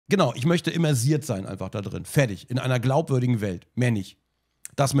Genau, ich möchte immersiert sein einfach da drin. Fertig. In einer glaubwürdigen Welt. Mehr nicht.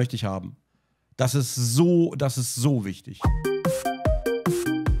 Das möchte ich haben. Das ist so wichtig.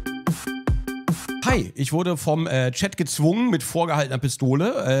 Hi, ich wurde vom Chat gezwungen, mit vorgehaltener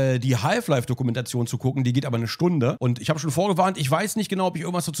Pistole die Half-Life-Dokumentation zu gucken. Die geht aber eine Stunde. Und ich habe schon vorgewarnt, ich weiß nicht genau, ob ich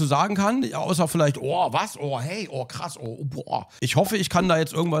irgendwas dazu sagen kann. Außer vielleicht, oh, was? Oh, hey, oh, krass, oh, boah. Ich hoffe, ich kann da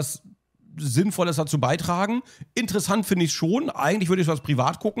jetzt irgendwas Sinnvolles dazu beitragen. Interessant finde ich es schon. Eigentlich würde ich was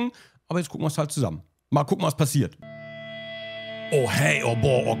privat gucken. Aber jetzt gucken wir es halt zusammen. Mal gucken, was passiert. Oh, hey, oh,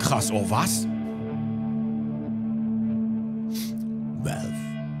 boah, oh, krass, oh, was? Valve.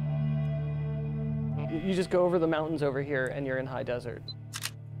 You just go over the mountains over here and you're in high desert.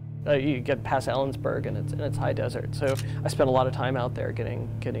 You get past Ellensburg and it's high desert. So I spent a lot of time out there getting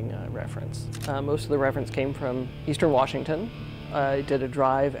reference. Most of the reference came from Eastern Washington. I did a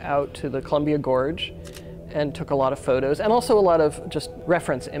drive out to the Columbia Gorge and took a lot of photos and also a lot of just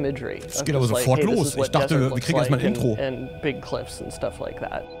reference imagery. Es geht aber sofort los. Ich dachte, wir kriegen erstmal ein Intro. And big cliffs and stuff like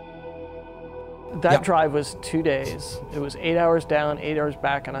that. That drive was 2 days. It was 8 hours down, 8 hours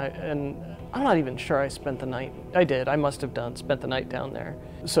back, and I'm not even sure I spent the night. I did. I must have spent the night down there.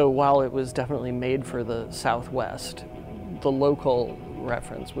 So while it was definitely made for the Southwest, the local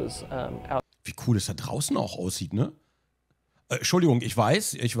reference was out. Wie cool es da draußen auch aussieht, ne? Entschuldigung, ich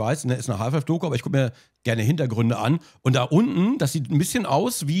weiß, ne, ist eine Half-Life-Doku, aber ich gucke mir gerne Hintergründe an. Und da unten, das sieht ein bisschen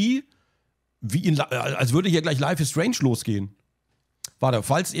aus als würde hier gleich Life is Strange losgehen. Warte,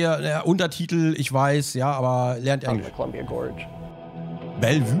 falls ihr Untertitel, ich weiß, ja, aber lernt Englisch. Columbia Gorge.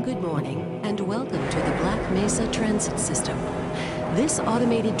 Bellevue. Good morning and welcome to the Black Mesa Transit System. This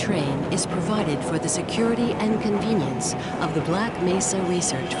automated train is provided for the security and convenience of the Black Mesa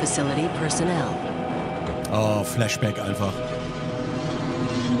Research Facility personnel. Oh, Flashback einfach.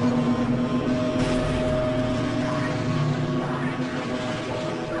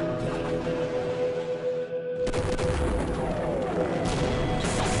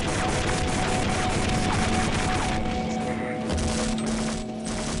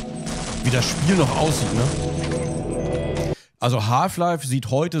 Wie das Spiel noch aussieht, ne? Also Half-Life sieht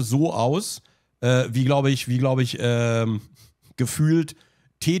heute so aus, wie glaube ich, gefühlt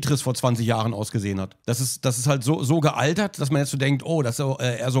Tetris vor 20 Jahren ausgesehen hat. Das ist halt so gealtert, dass man jetzt so denkt, oh, das ist so,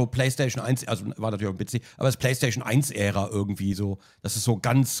 eher so PlayStation 1, also war natürlich auch ein PC, aber das PlayStation 1-Ära irgendwie so. Das ist so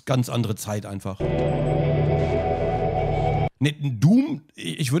ganz, ganz andere Zeit einfach. Ne, Doom,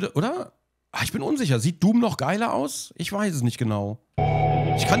 ich würde, oder? Ach, ich bin unsicher. Sieht Doom noch geiler aus? Ich weiß es nicht genau.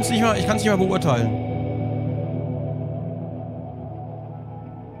 Ich kann es nicht mal beurteilen.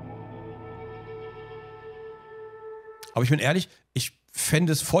 Aber ich bin ehrlich, ich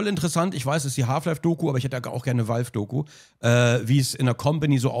fände es voll interessant. Ich weiß, es ist die Half-Life-Doku, aber ich hätte auch gerne eine Valve-Doku. Wie es in der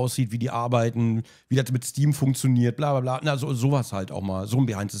Company so aussieht, wie die arbeiten, wie das mit Steam funktioniert, bla bla bla. Na, sowas halt auch mal. So ein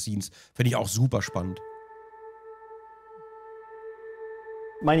Behind the Scenes. Fände ich auch super spannend.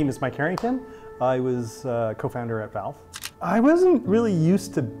 My name is Mike Harrington. I was co-founder at Valve. I wasn't really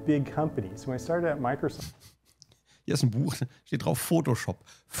used to big companies. When I started at Microsoft. Hier ist ein Buch, steht drauf Photoshop.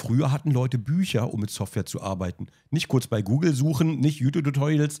 Früher hatten Leute Bücher, um mit Software zu arbeiten. Nicht kurz bei Google suchen, nicht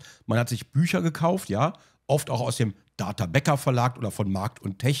YouTube-Tutorials. Man hat sich Bücher gekauft, ja. Oft auch aus dem Data Becker Verlag oder von Markt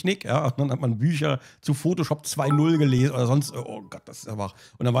und Technik, ja. Und dann hat man Bücher zu Photoshop 2.0 gelesen oder sonst. Oh Gott, das ist aber.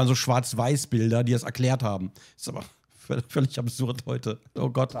 Und dann waren so Schwarz-Weiß-Bilder, die das erklärt haben. Das ist aber völlig absurd heute. Oh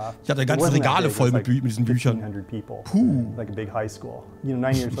Gott. Ich hatte ganze Regale voll mit diesen Büchern. Puh. Like a big high school.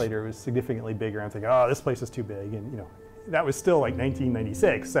 9 years later, it was significantly bigger. And I was like, oh, this place is too big. And that was still like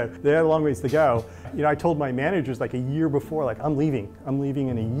 1996. So they had a long ways to go. I told my managers like a year before, like, I'm leaving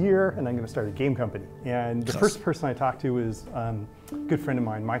in a year, and I'm going to start a game company. And the first person I talked to was a good friend of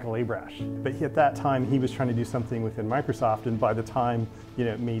mine, Michael Abrash. But at that time, he was trying to do something within Microsoft, and by the time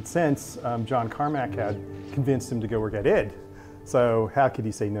it made sense, John Carmack had convinced him to go work at id. So how could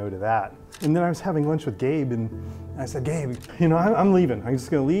he say no to that? And then I was having lunch with Gabe, and I said, Gabe, I'm leaving. I'm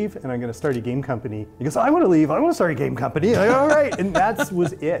just going to leave, and I'm going to start a game company. He goes, I want to leave. I want to start a game company. Like, all right, and that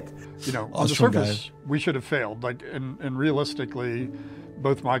was it. On the surface, we should have failed. And realistically,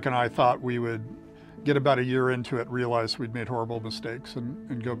 both Mike and I thought we would get about a year into it, realize we'd made horrible mistakes,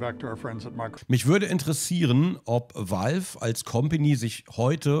 and go back to our friends at Microsoft. Mich würde interessieren, ob Valve als Company sich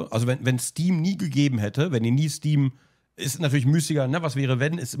heute, also wenn Steam nie gegeben hätte, wenn ihr nie Steam, ist natürlich müßiger, ne? Was wäre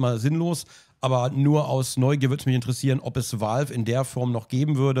wenn, ist immer sinnlos, aber nur aus Neugier würde es mich interessieren, ob es Valve in der Form noch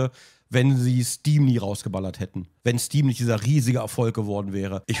geben würde, wenn sie Steam nie rausgeballert hätten. Wenn Steam nicht dieser riesige Erfolg geworden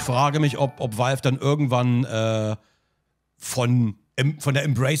wäre. Ich frage mich, ob Valve dann irgendwann von der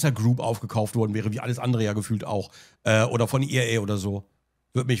Embracer Group aufgekauft worden wäre, wie alles andere ja gefühlt auch. Oder von EA oder so.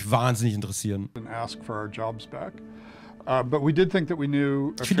 Würde mich wahnsinnig interessieren. And ask for our jobs back. But we did think that we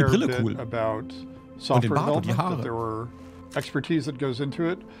knew a fair bit about software development, that there were expertise that goes into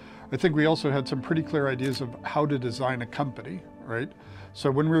it. I think we also had some pretty clear ideas of how to design a company, right?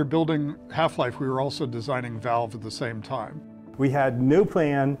 So when we were building Half-Life, we were also designing Valve at the same time. We had no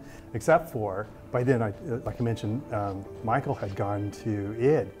plan except for, by then, like I mentioned, Michael had gone to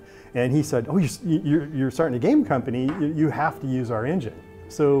id. And he said, oh, you're starting a game company, you have to use our engine.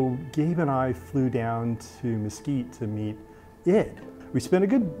 So Gabe and I flew down to Mesquite to meet id. We spent a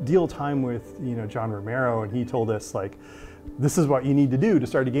good deal of time with John Romero, and he told us, like, this is what you need to do to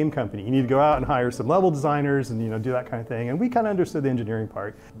start a game company. You need to go out and hire some level designers and do that kind of thing. And we kind of understood the engineering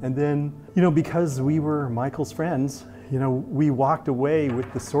part. And then, because we were Michael's friends, we walked away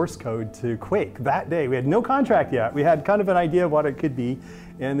with the source code to Quake that day. We had no contract yet. We had kind of an idea of what it could be.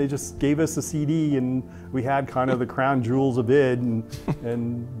 And they just gave us a CD, and we had kind of the crown jewels of id.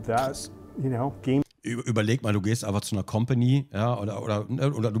 And that's, game. Überleg mal, du gehst einfach zu einer Company, ja, oder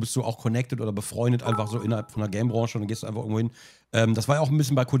du bist so auch connected oder befreundet einfach so innerhalb von der Gamebranche und dann gehst du einfach irgendwo hin. Das war ja auch ein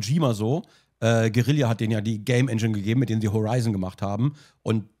bisschen bei Kojima so. Guerilla hat denen ja die Game Engine gegeben, mit denen sie Horizon gemacht haben.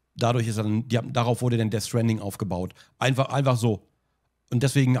 Und dadurch ist dann, darauf wurde dann Death Stranding aufgebaut. Einfach so. Und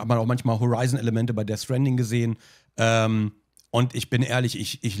deswegen hat man auch manchmal Horizon-Elemente bei Death Stranding gesehen. Und ich bin ehrlich,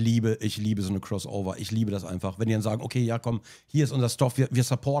 ich liebe so eine Crossover. Ich liebe das einfach. Wenn die dann sagen, okay, ja komm, hier ist unser Stoff, wir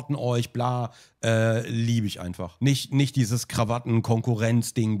supporten euch, bla, liebe ich einfach. Nicht dieses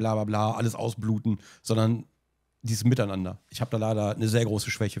Krawatten-Konkurrenz-Ding, bla bla bla, alles ausbluten, sondern dieses Miteinander. Ich habe da leider eine sehr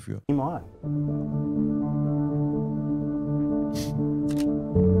große Schwäche für.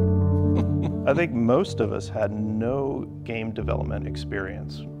 I think most of us had no game development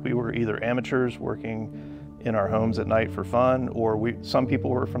experience. We were either amateurs working in our homes at night for fun, or some people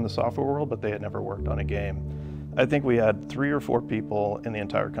were from the software world, but they had never worked on a game. I think we had 3 or 4 people in the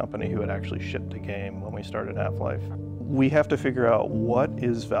entire company who had actually shipped a game when we started Half-Life. We have to figure out what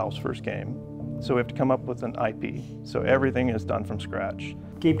is Valve's first game. So we have to come up with an IP. So everything is done from scratch.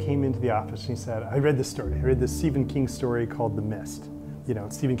 Gabe came into the office and he said, I read this story. I read this Stephen King story called The Mist.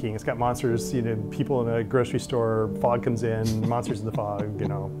 Stephen King, it's got monsters, people in a grocery store, fog comes in, monsters in the fog,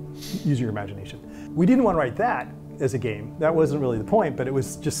 use your imagination. We didn't want to write that as a game. That wasn't really the point, but it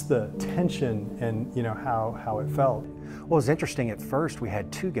was just the tension and how it felt. Well, it was interesting. At first, we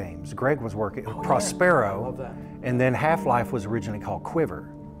had 2 games. Greg was working Prospero, and then Half-Life was originally called Quiver.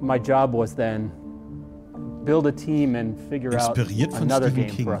 My job was then build a team and figure out another game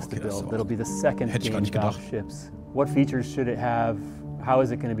for us to build. That'll be the second game Valve ships. What features should it have? How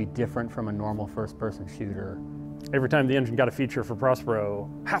is it going to be different from a normal first-person shooter? Every time the engine got a feature for Prospero,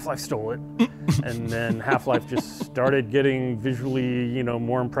 Half-Life stole it. And then Half-Life just started getting visually,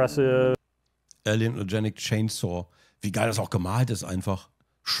 more impressive. Alienogenic Chainsaw. Wie geil das auch gemalt ist einfach.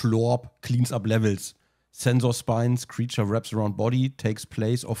 Schlorp, cleans up levels. Sensor spines, creature wraps around body, takes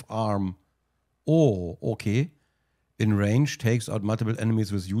place of arm. Oh, okay. In range, takes out multiple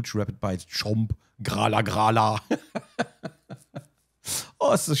enemies with huge rapid bites. Chomp, Grala, Grala.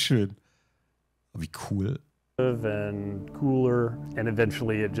 Oh, ist das schön. Wie cool. And cooler, and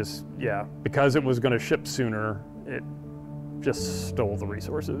eventually it just, because it was going to ship sooner, it just stole the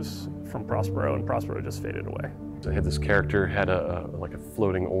resources from Prospero, and Prospero just faded away. I had this character, had like a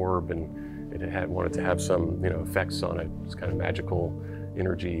floating orb, and it wanted to have some effects on it. It's kind of magical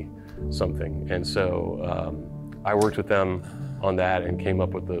energy something, and so I worked with them on that and came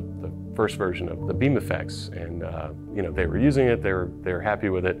up with the first version of the beam effects, and they were using it, they were happy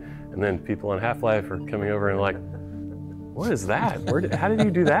with it, and then people on Half-Life are coming over and like, what is that? How did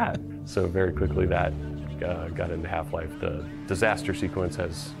you do that? So very quickly that got into Half-Life. The disaster sequence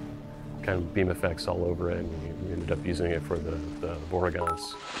has kind of beam effects all over it, and we ended up using it for the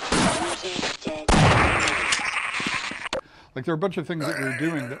Vortigons. Like there were a bunch of things that we were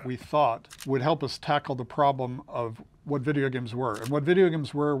doing that we thought would help us tackle the problem of what video games were. And what video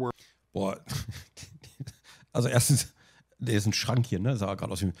games were... Boah, also erstens, der ist ein Schrank hier, ne? Sah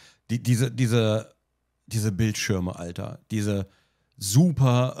gerade aus wie diese Bildschirme, Alter. Diese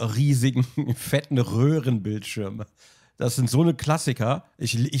super riesigen, fetten Röhrenbildschirme. Das sind so eine Klassiker.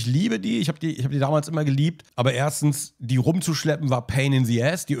 Ich liebe die. Ich hab die damals immer geliebt. Aber erstens, die rumzuschleppen war Pain in the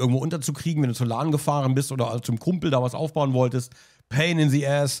Ass. Die irgendwo unterzukriegen, wenn du zur LAN gefahren bist oder zum Kumpel da was aufbauen wolltest. Pain in the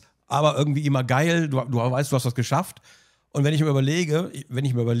Ass. Aber irgendwie immer geil. Du weißt, du hast was geschafft. Und wenn ich mir überlege,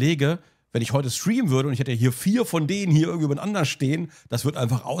 wenn ich heute streamen würde und ich hätte hier 4 von denen hier irgendwie übereinander stehen, das wird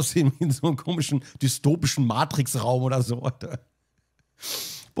einfach aussehen wie in so einem komischen dystopischen Matrix-Raum oder so.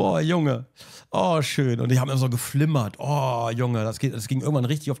 Boah, Junge. Oh, schön. Und die haben immer so geflimmert. Oh, Junge, das ging irgendwann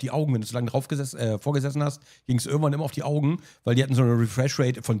richtig auf die Augen. Wenn du so lange vorgesessen hast, ging es irgendwann immer auf die Augen, weil die hatten so eine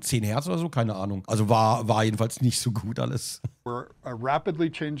Refresh-Rate von 10 Hertz oder so, keine Ahnung. Also war jedenfalls nicht so gut alles. We're a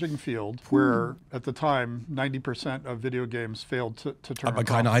rapidly changing field where at the time 90% of video games failed to turn Hat man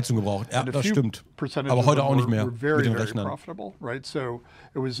keine Heizung gebraucht. Ja, das stimmt. Aber heute auch nicht mehr mit den Rechnern. Profitable, right? So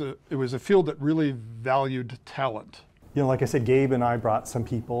it was a field that really valued talent. You know, like I said, Gabe and I brought some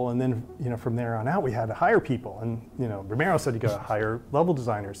people, and then, you know, from there on out, we had to hire people. And, you know, Romero said you got to hire level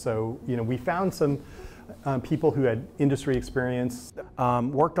designers. So, you know, we found some people who had industry experience.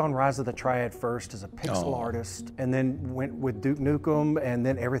 Worked on Rise of the Triad first as a pixel artist, and then went with Duke Nukem, and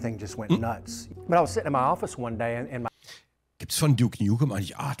then everything just went nuts. But I was sitting in my office one day, and Gibt es von Duke Nukem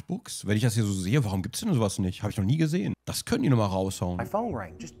eigentlich Artbooks? Wenn ich das hier so sehe, warum gibt es denn sowas nicht? Habe ich noch nie gesehen. Das können die nochmal raushauen. My phone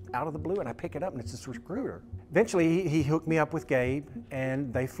rang just out of the blue and I pick it up and it's this recruiter. Eventually he hooked me up with Gabe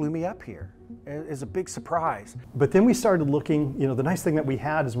and they flew me up here. It was a big surprise. But then we started looking, you know, the nice thing that we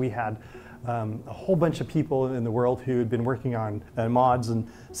had is we had a whole bunch of people in the world who had been working on mods, and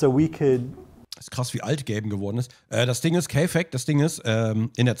so we could. Das ist krass, wie alt Gaben geworden ist. Das Ding ist, K-Fact, das Ding ist,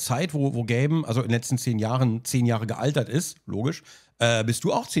 in der Zeit, wo Gaben, also in den letzten 10 Jahren, 10 Jahre gealtert ist, logisch, bist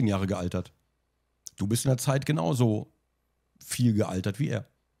du auch 10 Jahre gealtert. Du bist in der Zeit genauso viel gealtert wie er.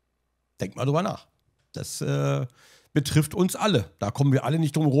 Denk mal drüber nach. Das betrifft uns alle. Da kommen wir alle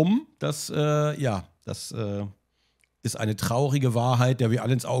nicht drum rum. Das ist eine traurige Wahrheit, der wir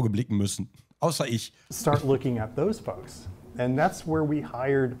alle ins Auge blicken müssen. Außer ich. Start looking at those folks. And that's where we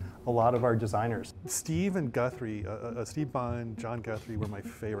hired a lot of our designers. Steve and Guthrie, Steve Bond, John Guthrie were my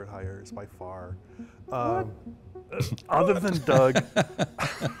favorite hires by far. Other than Doug,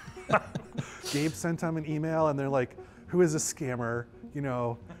 Gabe sent them an email and they're like, who is this scammer? You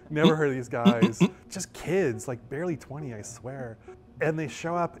know, never heard of these guys. Just kids, like barely 20, I swear. And they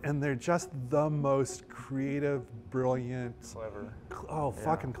show up and they're just the most creative, brilliant. Clever.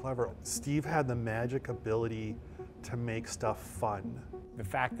 Fucking clever. Steve had the magic ability to make stuff fun. The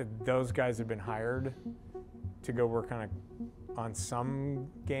fact that those guys have been hired to go work on some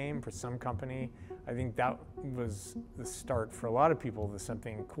game for some company, I think that was the start for a lot of people that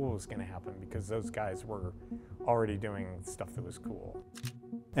something cool was going to happen because those guys were already doing stuff that was cool.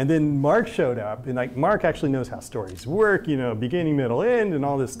 And then Mark showed up, and like Mark actually knows how stories work, you know, beginning, middle, end, and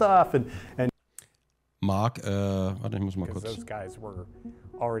all this stuff. And Mark, warte, ich muss mal kurz. Those guys were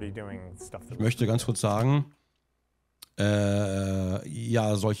already doing stuff that ich möchte ganz kurz sagen,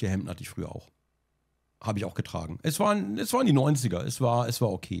 ja, solche Hemden hatte ich früher auch. Habe ich auch getragen. Es waren die 90er. Es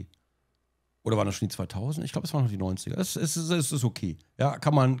war okay. Oder waren das schon die 2000? Ich glaube, es waren noch die 90er. Es ist okay. Ja,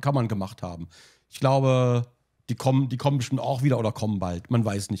 kann man gemacht haben. Ich glaube, die kommen bestimmt auch wieder oder kommen bald. Man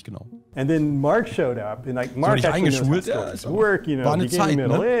weiß nicht genau. And then Mark showed up and like Mark actually knows how stories work, you know, beginning,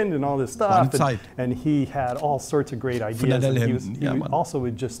 middle, end, and all this stuff. War eine Zeit. And he had all sorts of great ideas. And he also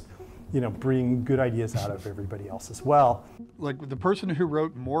would just, you know, bring good ideas out of everybody else as well. Like the person who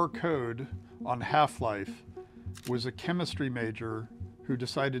wrote more code on Half-Life was a chemistry major who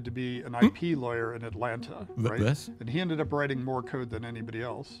decided to be an IP lawyer in Atlanta, right? Yes. And he ended up writing more code than anybody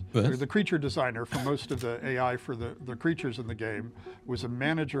else. Yes. The creature designer for most of the AI for the creatures in the game was a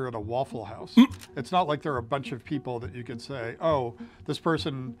manager at a Waffle House. It's not like there are a bunch of people that you could say, oh, this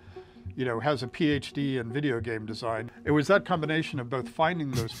person, you know, has a PhD in video game design. It was that combination of both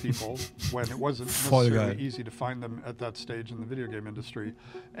finding those people when it wasn't necessarily easy to find them at that stage in the video game industry,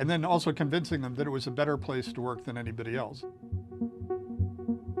 and then also convincing them that it was a better place to work than anybody else.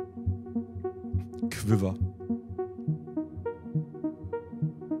 Quiver.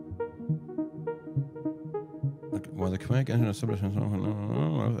 While the Quake engine establishment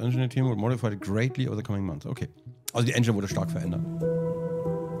engineering team would modify it greatly over the coming months. Okay. Also die Engine wurde stark verändert.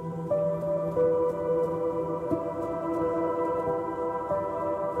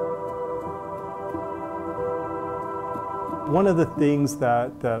 One of the things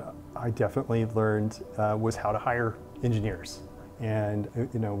that I definitely learned was how to hire engineers. And,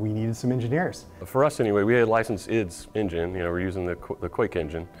 you know, we needed some engineers. For us anyway, we had licensed ID's engine, you know, we're using the Quake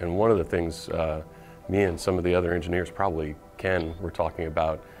engine. And one of the things me and some of the other engineers, probably Ken, were talking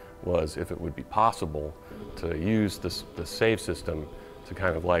about was if it would be possible to use the save system to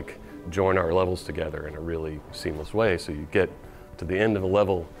kind of like join our levels together in a really seamless way. So you get to the end of a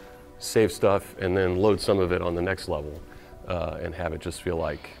level, save stuff, and then load some of it on the next level and have it just feel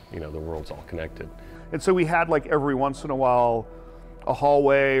like, you know, the world's all connected. And so we had like every once in a while a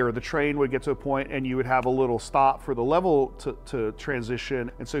hallway, or the train would get to a point and you would have a little stop for the level to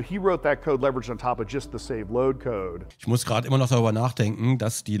transition. And so he wrote that code leveraged on top of just the save load code. Ich muss gerade immer noch darüber nachdenken,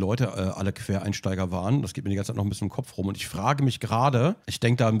 dass die Leute alle Quereinsteiger waren. Das geht mir die ganze Zeit noch ein bisschen im Kopf rum. Und ich frage mich gerade, ich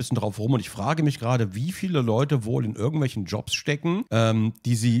denke da ein bisschen drauf rum und ich frage mich gerade, wie viele Leute wohl in irgendwelchen Jobs stecken,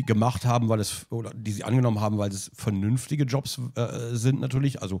 die sie gemacht haben, oder die sie angenommen haben, weil es vernünftige Jobs sind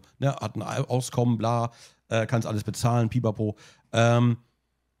natürlich. Also ne, hat ein Auskommen, bla, kannst alles bezahlen, pipapo.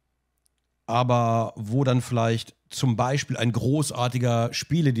 Aber wo dann vielleicht zum Beispiel ein großartiger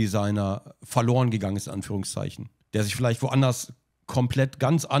Spieledesigner verloren gegangen ist, in Anführungszeichen, der sich vielleicht woanders komplett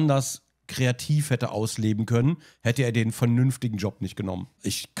ganz anders kreativ hätte ausleben können, hätte er den vernünftigen Job nicht genommen.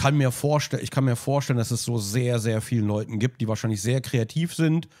 Ich kann mir vorstellen, dass es so sehr, sehr vielen Leuten gibt, die wahrscheinlich sehr kreativ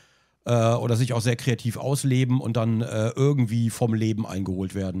sind oder sich auch sehr kreativ ausleben und dann irgendwie vom Leben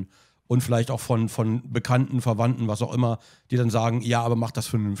eingeholt werden. Und vielleicht auch von Bekannten, Verwandten, was auch immer, die dann sagen, ja, aber mach das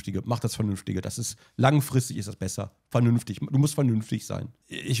Vernünftige. Das ist, langfristig ist das besser. Vernünftig. Du musst vernünftig sein.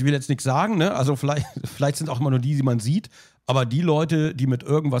 Ich will jetzt nichts sagen, ne? Also vielleicht sind auch immer nur die man sieht, aber die Leute, die mit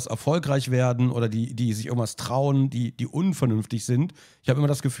irgendwas erfolgreich werden oder die sich irgendwas trauen, die unvernünftig sind, ich habe immer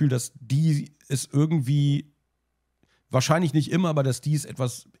das Gefühl, dass die es irgendwie, wahrscheinlich nicht immer, aber dass die es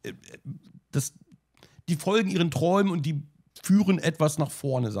etwas, die folgen ihren Träumen und die führen etwas nach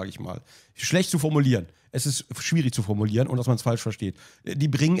vorne, sage ich mal. Schlecht zu formulieren. Es ist schwierig zu formulieren und dass man es falsch versteht. Die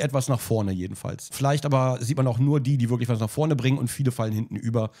bringen etwas nach vorne jedenfalls. Vielleicht aber sieht man auch nur die wirklich was nach vorne bringen und viele fallen hinten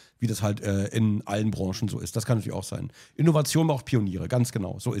über, wie das halt in allen Branchen so ist. Das kann natürlich auch sein. Innovation braucht Pioniere, ganz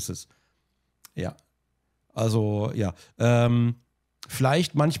genau. So ist es. Ja. Also, ja.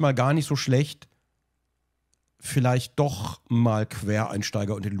 Vielleicht manchmal gar nicht so schlecht, vielleicht doch mal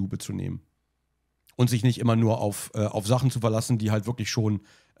Quereinsteiger unter die Lupe zu nehmen. Und sich nicht immer nur auf Sachen zu verlassen, die halt wirklich schon,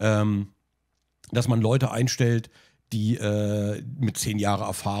 dass man Leute einstellt, die mit 10 Jahren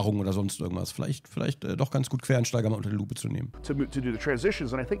Erfahrung oder sonst irgendwas, vielleicht doch ganz gut Quereinsteiger mal unter die Lupe zu nehmen. To do the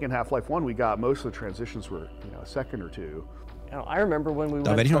transitions, and I think in Half-Life 1 we got most of the transitions were, a second or two. I remember when we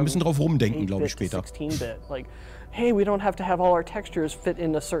da werde ich noch ein bisschen drauf rumdenken, glaube ich, später. 16-bit, like, hey, we don't have to have all our textures fit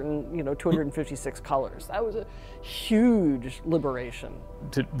in a certain, 256 colors. That was a huge liberation.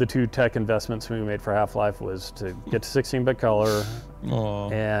 The two tech investments we made for Half-Life was to get to 16-bit color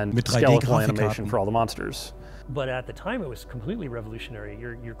and skeletal animation for all the monsters. But at the time, it was completely revolutionary.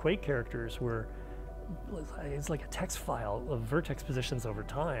 Your Quake characters were, it's like a text file of vertex positions over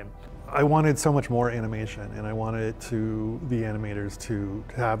time. I wanted so much more animation, and I wanted the animators to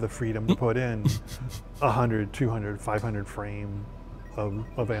have the freedom to put in 100, 200, 500 frame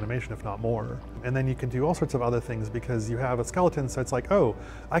of animation, if not more. And then you can do all sorts of other things because you have a skeleton, so it's like, oh,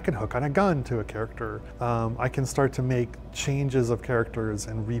 I can hook on a gun to a character. I can start to make changes of characters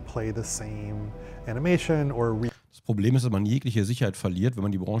and replay the same animation or Das Problem ist, dass man jegliche Sicherheit verliert, wenn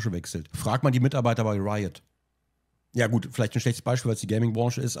man die Branche wechselt. Fragt man die Mitarbeiter bei Riot. Ja gut, vielleicht ein schlechtes Beispiel, weil es die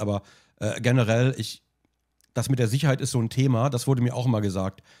Gaming-Branche ist, aber generell, das mit der Sicherheit ist so ein Thema, das wurde mir auch immer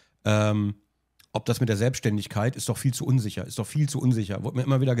gesagt. Ob das mit der Selbstständigkeit ist doch viel zu unsicher, wurde mir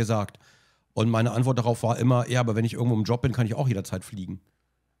immer wieder gesagt. Und meine Antwort darauf war immer, ja, aber wenn ich irgendwo im Job bin, kann ich auch jederzeit fliegen.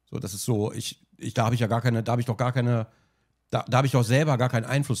 So, das ist so, da habe ich doch selber gar keinen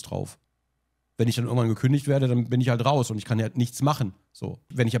Einfluss drauf. Wenn ich dann irgendwann gekündigt werde, dann bin ich halt raus und ich kann ja nichts machen. So.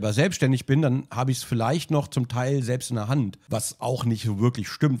 Wenn ich aber selbstständig bin, dann habe ich es vielleicht noch zum Teil selbst in der Hand, was auch nicht so wirklich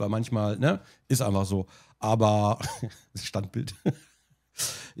stimmt, weil manchmal, ne, ist einfach so. Aber, das Standbild.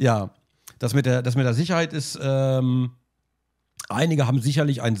 Ja, das mit der Sicherheit ist, einige haben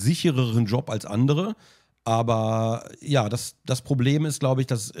sicherlich einen sichereren Job als andere, aber ja, das Problem ist, glaube ich,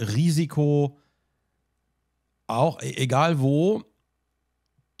 das Risiko auch, egal wo,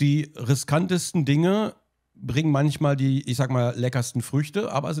 die riskantesten Dinge bringen manchmal die, ich sag mal, leckersten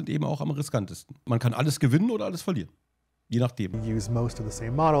Früchte, aber sind eben auch am riskantesten. Man kann alles gewinnen oder alles verlieren. Je nachdem. We use most of the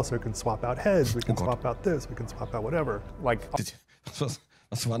same model, so we can swap out heads, we can swap out this, we can swap out whatever. Like,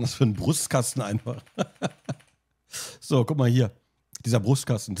 was war das für ein Brustkasten einfach? So, guck mal hier. Dieser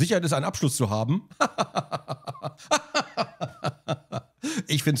Brustkasten. Sicherheit ist, einen Abschluss zu haben.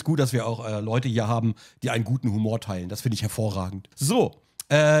 Ich finde es gut, dass wir auch Leute hier haben, die einen guten Humor teilen. Das finde ich hervorragend. So.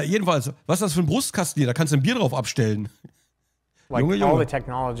 Jedenfalls, was ist das für ein Brustkasten hier? Da kannst du ein Bier drauf abstellen. Like all the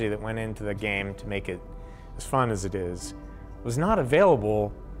technology that went into the game to make it as fun as it is was not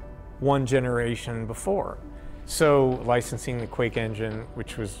available one generation before. So licensing the Quake engine,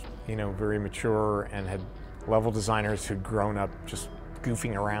 which was, very mature and had level designers who'd grown up just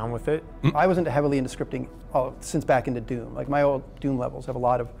goofing around with it. I wasn't heavily into scripting since back into Doom. Like my old Doom levels have a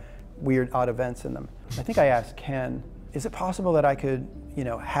lot of weird, odd events in them. I think I asked Ken, is it possible that I could you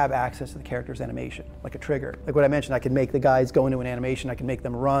know, have access to the character's animation, like a trigger. Like what I mentioned, I could make the guys go into an animation, I could make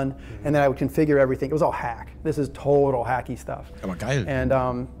them run, and then I would configure everything. It was all hack. This is total hacky stuff. Aber geil.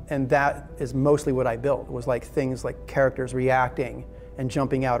 And that is mostly what I built. It was like things like characters reacting and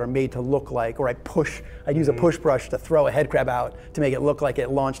jumping out are made to look like, or I'd use a push brush to throw a head crab out to make it look like it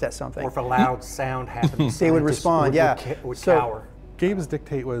launched at something. Or if a loud sound happened, they would respond, would cower. Gabe's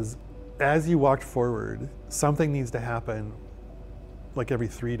dictate was, as you walked forward, something needs to happen like every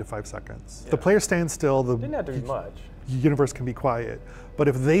 3 to 5 seconds. The player stands still, the Didn't have to be much. universe can be quiet. But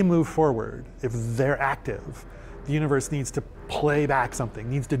if they move forward, if they're active, the universe needs to play back something,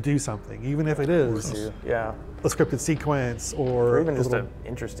 needs to do something, even if it is a scripted sequence or even just an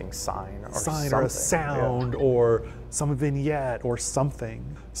interesting sign or something. Or a sound or some vignette or something.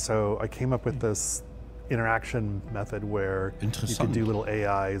 So I came up with this interaction method where you could do little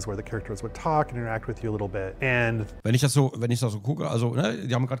AIs where the characters would talk and interact with you a little bit. And wenn ich das so gucke, also ne,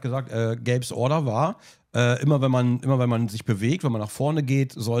 die haben gerade gesagt, Gabe's Order war, immer wenn man sich bewegt, wenn man nach vorne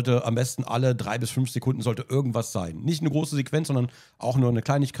geht, sollte am besten alle 3 bis 5 Sekunden sollte irgendwas sein. Nicht eine große Sequenz, sondern auch nur eine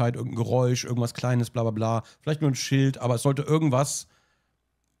Kleinigkeit, irgendein Geräusch, irgendwas Kleines, bla bla bla. Vielleicht nur ein Schild, aber es sollte irgendwas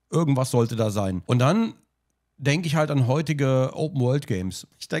sollte da sein. Und dann denke ich halt an heutige Open-World-Games.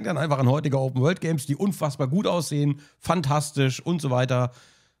 Ich denke dann einfach an heutige Open-World-Games, die unfassbar gut aussehen, fantastisch und so weiter.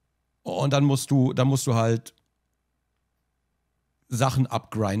 Und dann musst du halt Sachen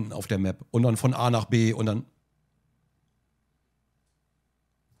abgrinden auf der Map und dann von A nach B und dann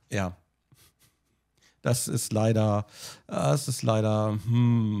ja. Das ist leider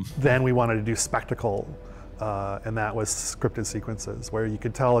Then we wanted to do spectacle. And that was scripted sequences where you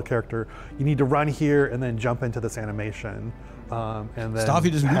could tell a character, you need to run here and then jump into this animation. And then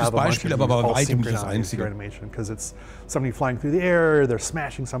Starfield ist ein gutes Beispiel, aber bei weitem nicht das einzige. Animation, because it's somebody flying through the air, they're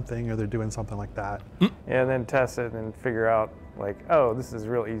smashing something, or they're doing something like that. Yeah, and then test it and figure out, like, oh, this is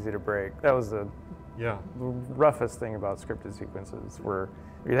real easy to break. That was the roughest thing about scripted sequences, where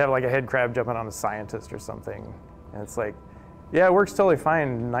you'd have like a head crab jumping on a scientist or something, and it's like, yeah, it works totally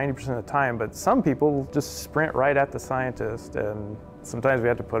fine 90% of the time, but some people just sprint right at the scientist, and sometimes we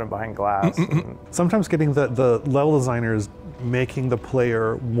have to put them behind glass. Sometimes getting the level designers making the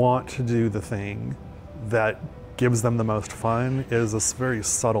player want to do the thing that gives them the most fun is a very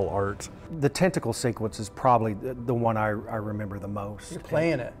subtle art. The tentacle sequence is probably the one I remember the most. You're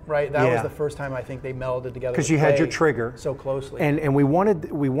playing it, right? That was the first time I think they melded together. Because you had your trigger so closely, and we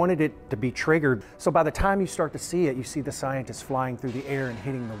wanted it to be triggered. So by the time you start to see it, you see the scientist flying through the air and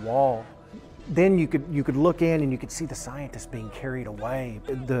hitting the wall. Then you could look in and you could see the scientist being carried away.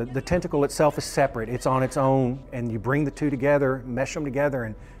 The tentacle itself is separate; it's on its own, and you bring the two together, mesh them together,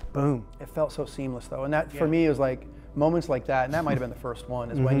 and boom. It felt so seamless though, and that for me was like. Moments like that, and that might have been the first one,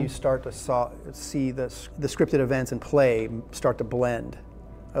 is when you start to see the scripted events and play start to blend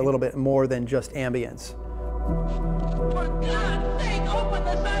a little bit more than just ambience. For God's sake, open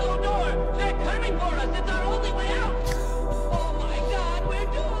the silo door! They're coming for us! It's our only way out! Oh my God, we're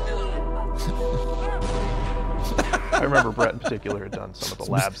doomed! I remember Brett in particular had done some of the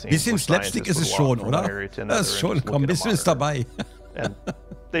lab scenes. Bisschen Slapstick ist es schon, oder? Das ist schon, komm, ein bisschen ist dabei. And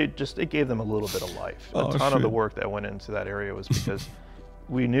it gave them a little bit of life. A ton of the work that went into that area was because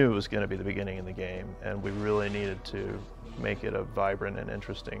we knew it was going to be the beginning of the game, and we really needed to make it a vibrant and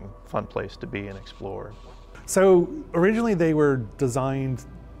interesting, fun place to be and explore. So originally they were designed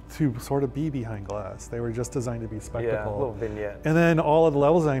to sort of be behind glass. They were just designed to be spectacle. Yeah, a little vignette. And then all of the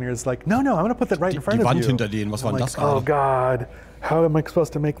level designers like, no, I'm going to put that right in front of you. Die Wand hinter denen, was war das gerade? Oh God, how am I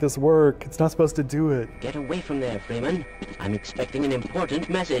supposed to make this work? It's not supposed to do it. Get away from there, Freeman. I'm expecting an important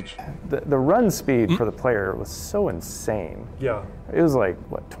message. The run speed for the player was so insane. Yeah. It was like,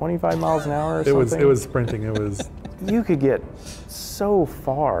 what, 25 miles an hour or something? It was sprinting, it was... You could get so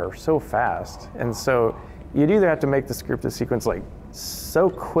far, so fast. And so you'd either have to make the scripted sequence like so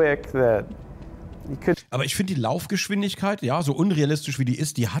quick that you could... Aber ich finde die Laufgeschwindigkeit, ja, so unrealistisch wie die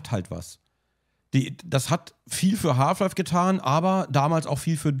ist, die hat halt was. Das hat viel für Half-Life getan, aber damals auch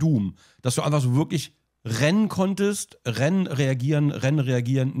viel für Doom. Dass du einfach so wirklich rennen konntest, rennen,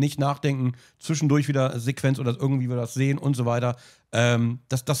 reagieren, nicht nachdenken, zwischendurch wieder Sequenz oder irgendwie wieder das sehen und so weiter.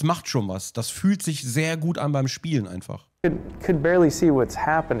 Das macht schon was. Das fühlt sich sehr gut an beim Spielen einfach. Could barely see what's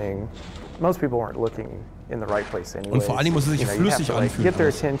happening. Most people weren't looking in the right place anyway. Und vor allem muss es sich flüssig anfühlen. Get their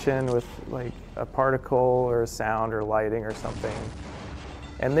attention with like a particle or a sound or lighting or something.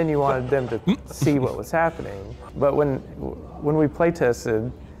 And then you wanted them to see what was happening. But when we play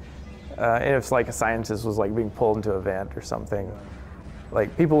tested, and if like a scientist was like being pulled into a vent or something,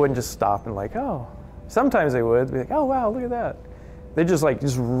 like people wouldn't just stop and like, oh. Sometimes they would be like, oh wow, look at that. They just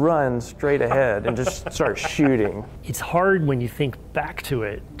run straight ahead and just start shooting. It's hard when you think back to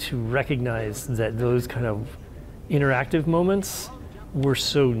it to recognize that those kind of interactive moments were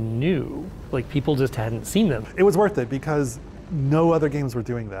so new. Like people just hadn't seen them. It was worth it because no other games were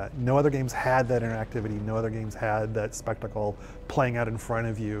doing that. No other games had that interactivity. No other games had that spectacle playing out in front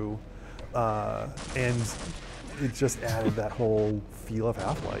of you. And it just added that whole feel of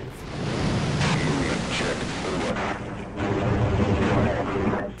Half-Life.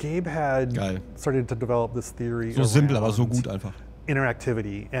 Gabe had started to develop this theory so simpel, aber so gut einfach.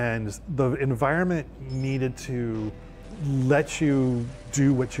 Interactivity, and the environment needed to let you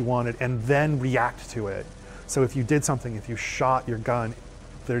do what you wanted and then react to it. So if you did something, if you shot your gun,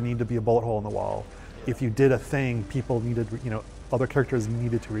 there needed to be a bullet hole in the wall. If you did a thing, people needed, other characters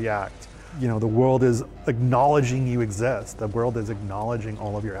needed to react. The world is acknowledging you exist. The world is acknowledging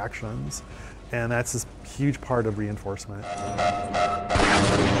all of your actions. And that's this huge part of reinforcement.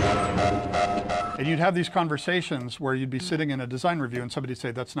 And you'd have these conversations where you'd be sitting in a design review and somebody'd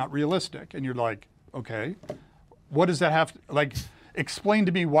say, that's not realistic. And you're like, okay, what does that have to, explain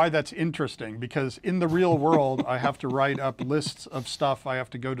to me why that's interesting, because in the real world, I have to write up lists of stuff I have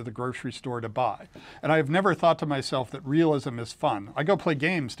to go to the grocery store to buy. And I have never thought to myself that realism is fun. I go play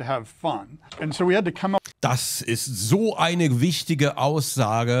games to have fun. And so we had to come up. Das ist so eine wichtige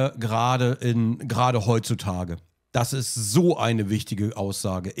Aussage, gerade heutzutage. Das ist so eine wichtige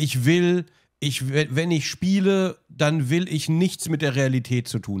Aussage. Wenn ich spiele, dann will ich nichts mit der Realität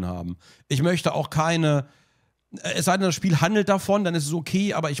zu tun haben. Ich möchte auch keine, es sei denn, das Spiel handelt davon, dann ist es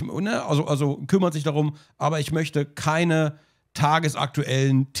okay, aber also kümmert sich darum, aber ich möchte keine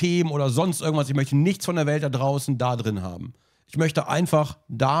tagesaktuellen Themen oder sonst irgendwas. Ich möchte nichts von der Welt da draußen da drin haben. Ich möchte einfach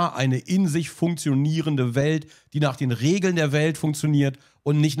da eine in sich funktionierende Welt, die nach den Regeln der Welt funktioniert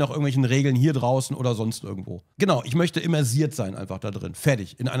und nicht nach irgendwelchen Regeln hier draußen oder sonst irgendwo. Genau, ich möchte immersiert sein einfach da drin.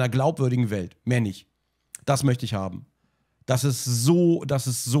 Fertig. In einer glaubwürdigen Welt. Mehr nicht. Das möchte ich haben. Das ist so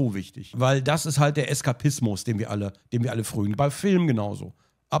wichtig. Weil das ist halt der Eskapismus, dem wir alle frönen. Bei Film genauso.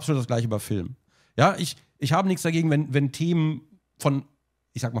 Absolut das Gleiche bei Film. Ja, ich habe nichts dagegen, wenn Themen von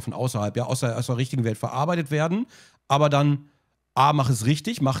außerhalb, aus der richtigen Welt verarbeitet werden, aber dann mach es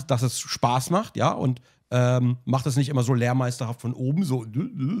richtig, dass es Spaß macht, ja, und mach das nicht immer so lehrmeisterhaft von oben, so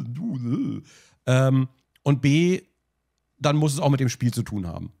und B, dann muss es auch mit dem Spiel zu tun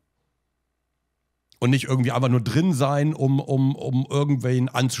haben. Und nicht irgendwie einfach nur drin sein, um irgendwen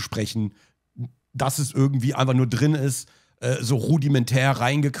anzusprechen, dass es irgendwie einfach nur drin ist, so rudimentär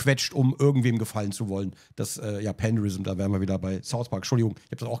reingequetscht, um irgendwem gefallen zu wollen. Das, Panderism, da wären wir wieder bei South Park. Entschuldigung,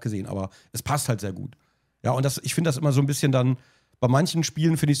 ich habe das auch gesehen, aber es passt halt sehr gut. Ja, und ich finde das immer so ein bisschen dann, bei manchen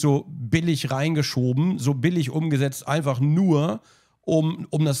Spielen finde ich so billig reingeschoben, so billig umgesetzt, einfach nur, um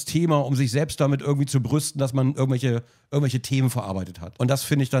das Thema, um sich selbst damit irgendwie zu brüsten, dass man irgendwelche Themen verarbeitet hat. Und das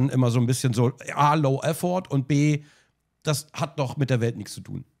finde ich dann immer so ein bisschen so, A, low effort und B, das hat doch mit der Welt nichts zu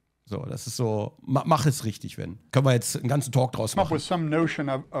tun. So, das ist so, mach es richtig, wenn. Können wir jetzt einen ganzen Talk draus machen. With some notion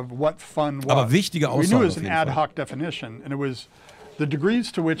of what fun was. Aber wichtige Aussage. We knew it was an ad hoc definition, and it was the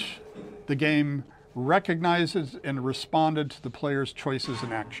degrees to which the game recognizes and responded to the player's choices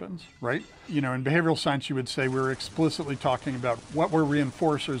and actions, right? In behavioral science, you would say we were explicitly talking about what were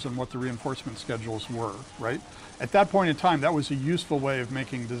reinforcers and what the reinforcement schedules were, right? At that point in time, that was a useful way of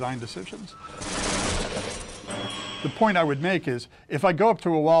making design decisions. The point I would make is, if I go up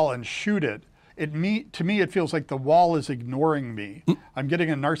to a wall and shoot it, to me, it feels like the wall is ignoring me. I'm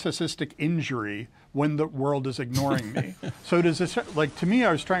getting a narcissistic injury when the world is ignoring me. So to me,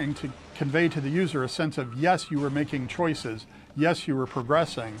 I was trying to convey to the user a sense of, yes, you were making choices, yes, you were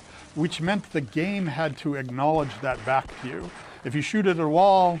progressing, which meant the game had to acknowledge that back to you. If you shoot at a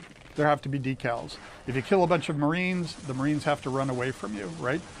wall, there have to be decals. If you kill a bunch of Marines, the Marines have to run away from you,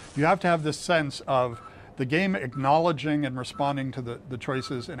 right? You have to have this sense of the game acknowledging and responding to the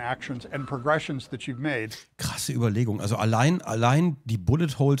choices and actions and progressions that you've made. Krasse Überlegung. Also allein die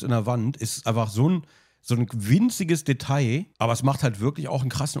Bullet Holes in der Wand ist einfach so ein winziges Detail, aber es macht halt wirklich auch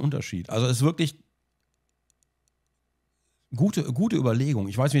einen krassen Unterschied. Also es ist wirklich gute Überlegung.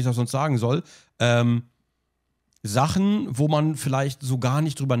 Ich weiß nicht, wie ich das sonst sagen soll. Sachen, wo man vielleicht so gar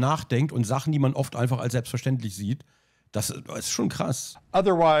nicht drüber nachdenkt und Sachen, die man oft einfach als selbstverständlich sieht, das ist schon krass.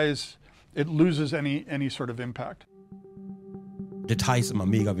 Otherwise, it loses any sort of impact. Details immer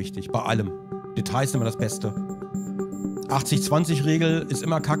mega wichtig, bei allem. Details sind immer das Beste. 80-20-Regel ist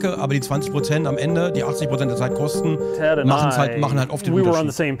immer kacke, aber die 20% am Ende, die 80% der Zeit kosten, machen halt oft den Unterschied. We were on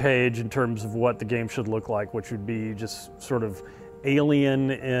the same page in terms of what the game should look like, which would be just sort of alien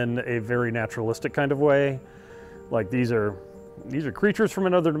in a very naturalistic kind of way. Like these are creatures from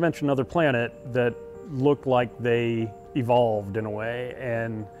another dimension, another planet that look like they evolved in a way,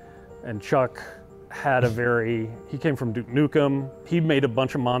 and Chuck had he came from Duke Nukem. He made a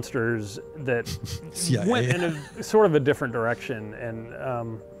bunch of monsters that went in a sort of a different direction, and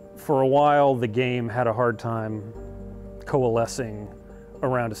for a while the game had a hard time coalescing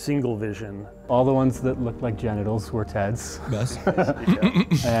around a single vision. All the ones that looked like genitals were Ted's. Yes.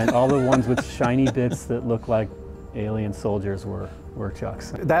 And all the ones with shiny bits that looked like alien soldiers were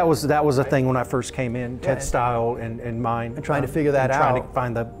Chuck's. That was a thing when I first came in, Ted's style and mine. And trying to figure that out. Trying to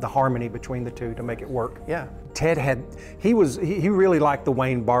find the harmony between the two to make it work. Yeah. Ted he really liked the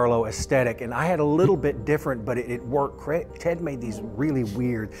Wayne Barlow aesthetic, and I had a little bit different, but it worked. Ted made these really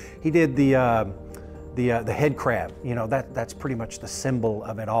weird. He did the head crab, you know, that's pretty much the symbol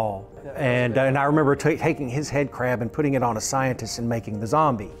of it all. And I remember taking his head crab and putting it on a scientist and making the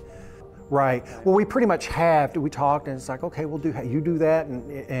zombie. Right. Well, we pretty much we talked, and it's like, okay, you do that,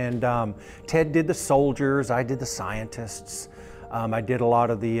 and Ted did the soldiers, I did the scientists, I did a lot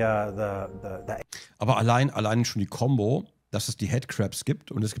of the Aber allein schon die Combo, dass es die Headcrabs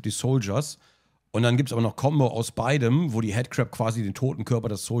gibt und es gibt die Soldiers. Und dann gibt es aber noch Combo aus beidem, wo die Headcrab quasi den toten Körper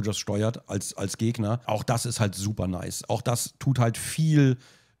des Soldiers steuert als Gegner. Auch das ist halt super nice. Auch das tut halt viel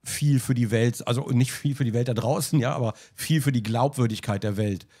für die Welt, also nicht viel für die Welt da draußen, ja, aber viel für die Glaubwürdigkeit der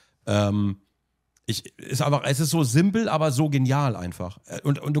Welt. Es ist so simpel, aber so genial einfach.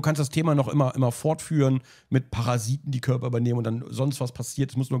 Und du kannst das Thema noch immer fortführen mit Parasiten, die Körper übernehmen und dann sonst was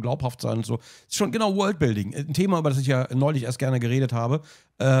passiert. Es muss nur glaubhaft sein und so. Es ist schon genau Worldbuilding. Ein Thema, über das ich ja neulich erst gerne geredet habe.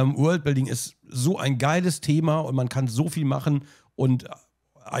 Worldbuilding ist so ein geiles Thema und man kann so viel machen und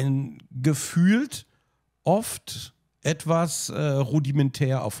ein gefühlt oft etwas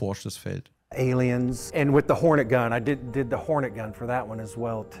rudimentär erforschtes Feld. Aliens, and with the Hornet gun, I did the Hornet gun for that one as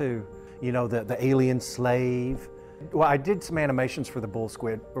well too. You know, the alien slave. Well, I did some animations for the bull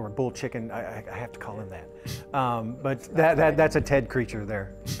squid, or bull chicken, I have to call him that. But that's a Ted creature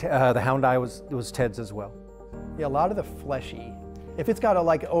there. The hound eye was Ted's as well. Yeah, a lot of the fleshy. If it's got a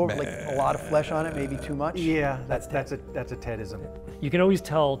lot of flesh on it, maybe too much. Yeah, that's a Tedism. You can always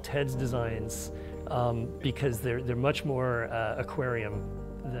tell Ted's designs because they're much more aquarium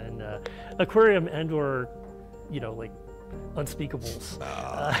than aquarium and/or, you know, like unspeakables.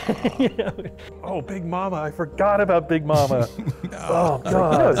 You know? Oh, Big Mama! I forgot about Big Mama. Oh God! You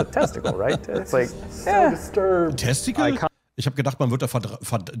know, it's a testicle, right? It's like so disturbed. Testicle? Ich habe gedacht, man wird da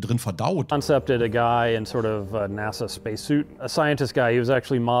drin verdaut. Concepted a guy in sort of a NASA spacesuit, a scientist guy. He was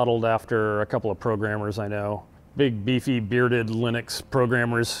actually modeled after a couple of programmers I know. Big, beefy, bearded Linux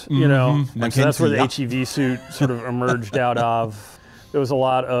programmers, you know. And so that's where the HEV suit sort of emerged out of. There was a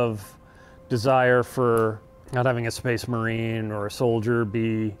lot of desire for not having a space marine or a soldier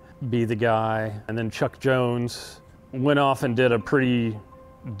be the guy. And then Chuck Jones went off and did a pretty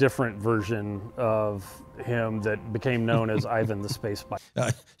different version of him that became known as Ivan the Space Biker. Ja,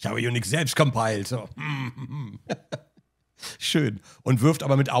 ich habe Unix selbst compiled. So. Schön. Und wirft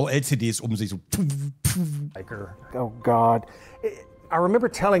aber mit AOL-CDs um sich so. Oh God. I remember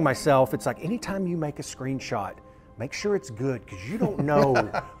telling myself, it's like anytime you make a screenshot, make sure it's good, because you don't know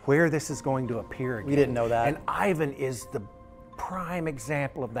where this is going to appear again. We didn't know that. And Ivan is the prime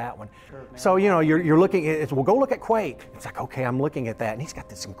example of that one. Sure, so, you know, you're looking at, well, go look at Quake. It's like, okay, I'm looking at that, and he's got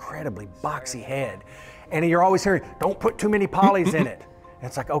this incredibly boxy head. And you're always hearing, don't put too many polys in it. And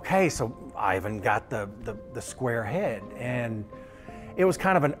it's like, okay, so Ivan got the square head. And it was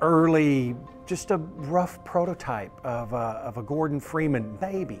kind of an early, just a rough prototype of a Gordon Freeman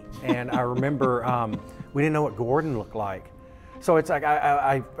baby. And I remember we didn't know what Gordon looked like. So it's like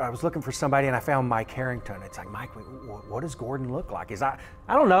I was looking for somebody and I found Mike Harrington. It's like, Mike, what does Gordon look like? I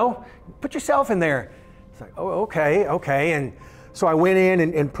don't know. Put yourself in there. It's like, oh, okay. And so I went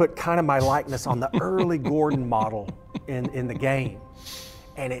in and put kind of my likeness on the early Gordon model in the game.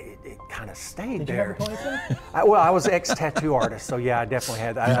 And it kind of stayed there. Did you have a ponytail? Well, I was ex-tattoo artist, so yeah, I definitely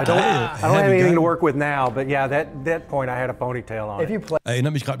had. I don't have anything to work with now, but yeah, that point I had a ponytail on. If you play,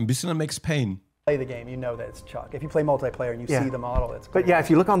 erinnert mich gerade ein bisschen an Max Payne. Play the game, you know that it's Chuck. If you play multiplayer and you see the model, it's clear. But yeah, if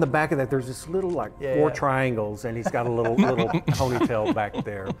you look on the back of that, there's this little four triangles, and he's got a little ponytail back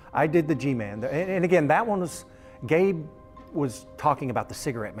there. I did the G-Man, and again, that one was Gabe was talking about the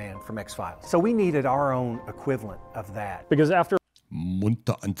Cigarette Man from X-Files. So we needed our own equivalent of that. Because after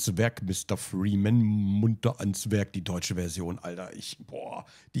Munter ans Werk, Mr. Freeman, munter ans Werk, die deutsche Version, Alter,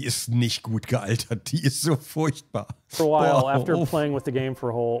 die ist nicht gut gealtert, die ist so furchtbar. For a while, after playing with the game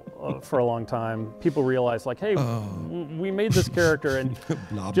for a long time, people realized, like, hey, we made this character, and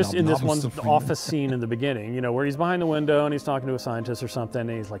just in this one office scene in the beginning, you know, where he's behind the window and he's talking to a scientist or something,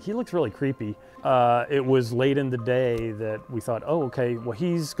 and he's like, he looks really creepy. It was late in the day that we thought, oh, okay, well,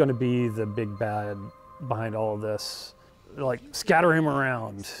 he's going to be the big bad behind all of this. like scatter him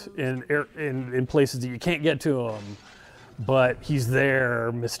around in places that you can't get to him, but he's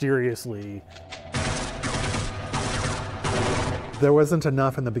there mysteriously. There wasn't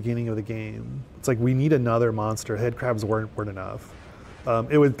enough in the beginning of the game. It's like, we need another monster. Head crabs weren't enough.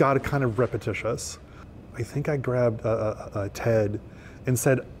 It got kind of repetitious. I think I grabbed Ted and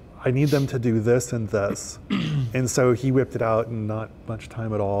said, I need them to do this and this. And so he whipped it out in not much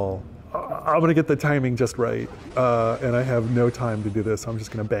time at all. I'm gonna get the timing just right. And I have no time to do this, so I'm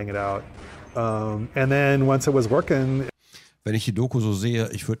just gonna bang it out. And then once it was working. Wenn ich die Doku so sehe,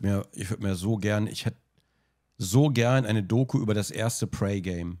 ich hätte so gern eine Doku über das erste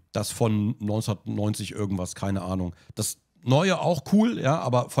Prey-Game. Das von 1990 irgendwas, keine Ahnung. Das Neue auch cool, ja,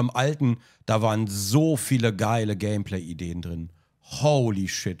 aber vom Alten, da waren so viele geile Gameplay-Ideen drin. Holy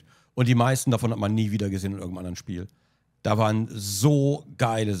shit. Und die meisten davon hat man nie wieder gesehen in irgendeinem anderen Spiel. Da waren so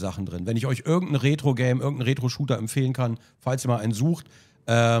geile Sachen drin. Wenn ich euch irgendein Retro-Game, irgendeinen Retro-Shooter empfehlen kann, falls ihr mal einen sucht,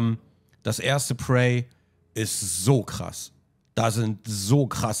 das erste Prey ist so krass. Da sind so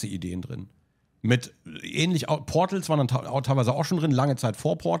krasse Ideen drin. Mit ähnlich, Portals waren dann teilweise auch schon drin, lange Zeit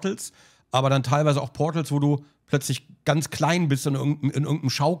vor Portals, aber dann teilweise auch Portals, wo du plötzlich ganz klein bist in irgendeinem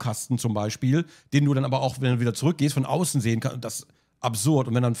Schaukasten zum Beispiel, den du dann aber auch, wenn du wieder zurückgehst, von außen sehen kannst. Das ist absurd.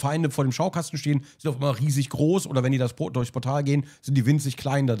 Und wenn dann Feinde vor dem Schaukasten stehen, sind die auf einmal riesig groß, oder wenn die durchs Portal gehen, sind die winzig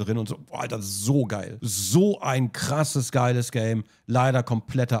klein da drin und so. Boah, Alter, das ist so geil. So ein krasses, geiles Game. Leider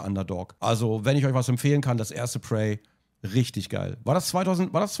kompletter Underdog. Also, wenn ich euch was empfehlen kann, das erste Prey, richtig geil. War das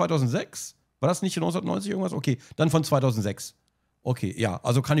 2006? War das nicht 1990 irgendwas? Okay, dann von 2006. Okay, ja,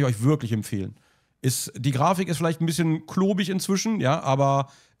 also kann ich euch wirklich empfehlen. Die Grafik ist vielleicht ein bisschen klobig inzwischen, ja, aber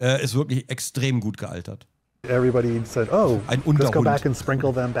ist wirklich extrem gut gealtert. Everybody said, oh, let's go back and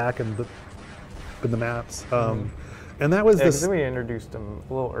sprinkle them back in the maps. And that was this. We introduced them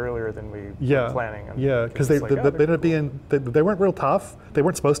a little earlier than we were planning. Yeah, because they ended up being, they weren't real tough. They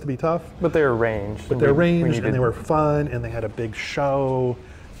weren't supposed to be tough. But they were ranged. But they were ranged, and they were fun, and they had a big show,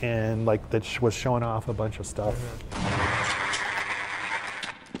 and like that was showing off a bunch of stuff.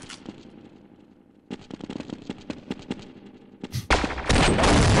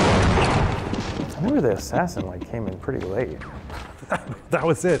 I remember the assassin came in pretty late. That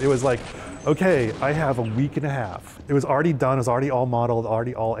was it. It was like, okay, I have a week and a half. It was already done, it was already all modeled,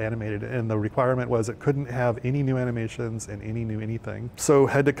 already all animated, and the requirement was it couldn't have any new animations and any new anything. So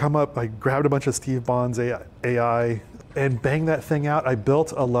had to come up, I grabbed a bunch of Steve Bond's AI and banged that thing out. I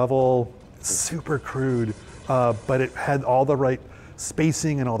built a level super crude, but it had all the right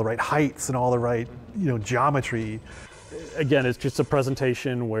spacing and all the right heights and all the right, geometry. Again, it's just a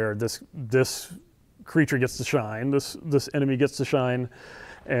presentation where this creature gets to shine, this enemy gets to shine,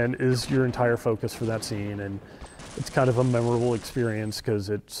 and is your entire focus for that scene. And it's kind of a memorable experience because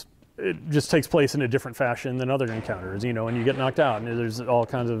it just takes place in a different fashion than other encounters, and you get knocked out, and there's all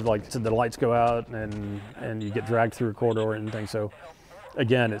kinds of the lights go out and you get dragged through a corridor and things. So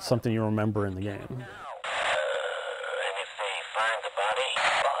again, it's something you remember in the game.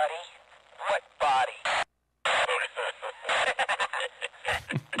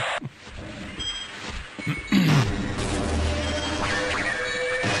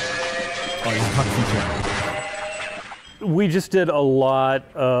 We just did a lot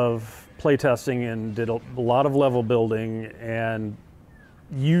of playtesting and did a lot of level building and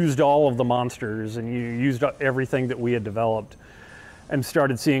used all of the monsters and used everything that we had developed and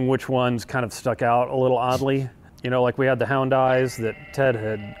started seeing which ones kind of stuck out a little oddly. Like we had the Hound Eyes that Ted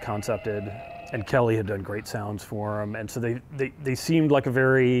had concepted and Kelly had done great sounds for them. And so they seemed like a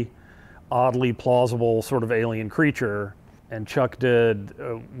very oddly plausible sort of alien creature. And Chuck did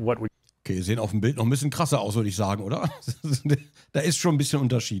what we... Okay, sehen auf dem Bild noch ein bisschen krasser aus, würde ich sagen, oder? Da ist schon ein bisschen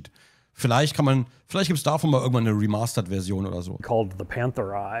Unterschied. Vielleicht gibt es davon mal irgendwann eine Remastered-Version oder so. Called the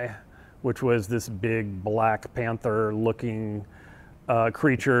Panther Eye, which was this big black panther-looking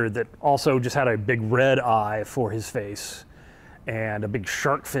creature that also just had a big red eye for his face and a big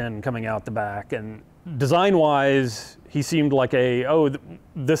shark fin coming out the back. And design-wise, he seemed like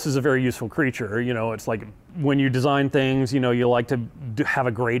this is a very useful creature. It's like when you design things, you like to have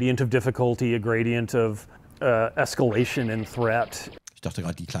a gradient of difficulty, a gradient of escalation in threat. Ich dachte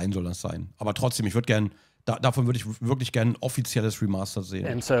gerade, die kleinen soll das sein. Aber trotzdem, davon würde ich wirklich gerne ein offizielles Remaster sehen.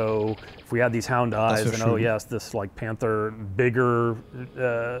 And so, if we had these Hound Eyes, and yes, this panther, bigger,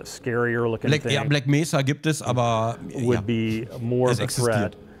 scarier looking thing. Ja, Black Mesa gibt es, aber would be more of a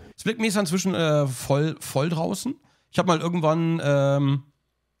threat. Ist Black Mesa inzwischen voll draußen? Ich habe mal irgendwann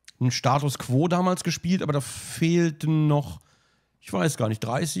einen Status Quo damals gespielt, aber da fehlten noch, ich weiß gar nicht,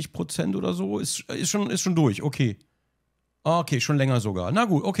 30% oder so. Ist schon durch, okay. Okay, schon länger sogar. Na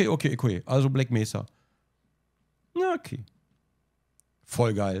gut, okay. Also Black Mesa. Ja, Ja, okay.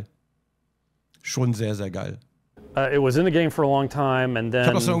 Voll geil. Schon sehr, sehr geil. It was in the game for a long time, and then ich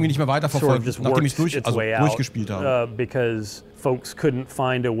habe das dann irgendwie nicht mehr weiterverfolgt, nachdem ich es durchgespielt habe. Because folks couldn't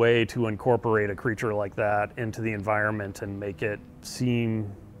find a way to incorporate a creature like that into the environment and make it seem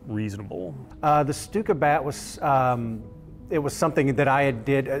reasonable. The Stuka bat was, it was something that I had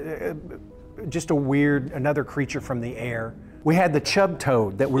did, just another creature from the air. We had the chub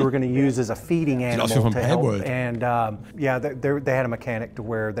toad that we were going to use as a feeding animal to help, and yeah, they had a mechanic to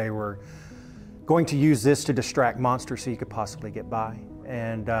where they were going to use this to distract monsters so you could possibly get by,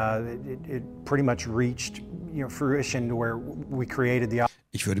 and it pretty much reached fruition to where we created the.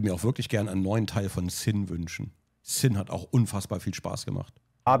 Ich würde mir auch wirklich gern einen neuen Teil von Sin wünschen. Sin hat auch unfassbar viel Spaß gemacht.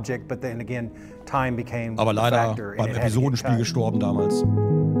 Object, but then again, time became aber leider beim Episodenspiel gestorben damals.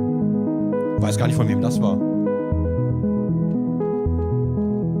 Weiß gar nicht, von wem das war.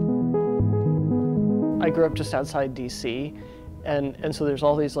 I grew up just outside DC, and so there's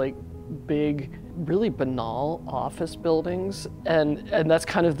all these like big, really banal office buildings, and that's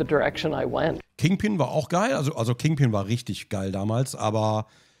kind of the direction I went. Kingpin war auch geil, also Kingpin war richtig geil damals, aber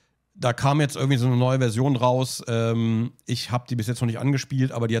da kam jetzt irgendwie so eine neue Version raus. Ich habe die bis jetzt noch nicht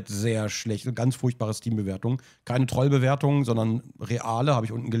angespielt, aber die hat sehr schlechte, ganz furchtbare Steam-Bewertung. Keine Trollbewertung, sondern reale, habe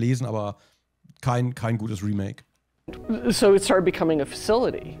ich unten gelesen, aber kein gutes Remake. So it started becoming a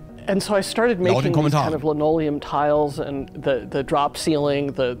facility. And so I started making these kind of linoleum tiles and the drop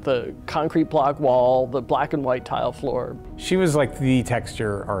ceiling, the concrete block wall, the black and white tile floor. She was like the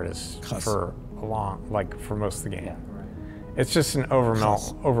texture artist for for most of the game. It's just an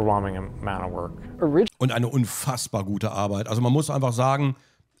overwhelming amount of work. Und eine unfassbar gute Arbeit. Also man muss einfach sagen,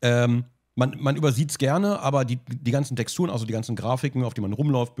 man übersieht es gerne, aber die ganzen Texturen, also die ganzen Grafiken, auf die man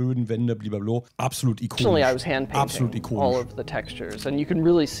rumläuft, Böden, Wände, blablabla, absolut ikonisch. Actually, I was hand painting absolut ikonisch. All of the textures, and you can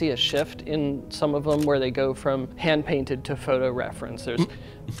really see a shift in some of them where they go from hand painted to photo reference.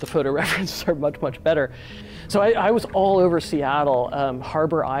 The photo references are much better. So I was all over Seattle,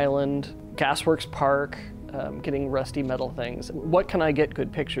 Harbor Island, Gasworks Park, getting rusty metal things. What can I get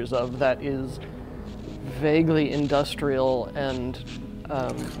good pictures of that is vaguely industrial and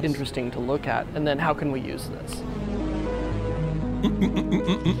interesting to look at, and then how can we use this?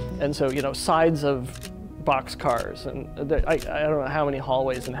 And so, sides of boxcars, and I don't know how many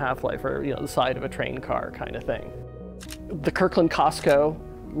hallways in Half-Life are, the side of a train car kind of thing. The Kirkland Costco,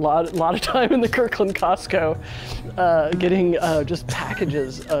 a lot of time in the Kirkland Costco, getting just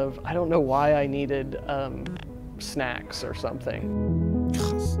packages of, I don't know why I needed snacks or something.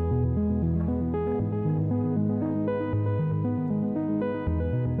 Krass.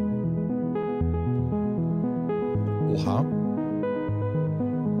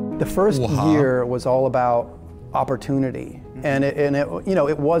 The first year was all about opportunity, and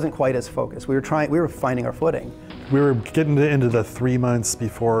it wasn't quite as focused. We were finding our footing. We were getting into the 3 months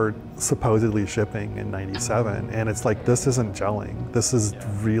before supposedly shipping in '97, and it's like, this isn't gelling. This is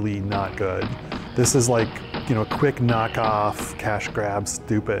really not good. This is like, quick knockoff, cash grab,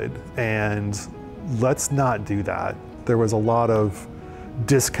 stupid, and let's not do that. There was a lot of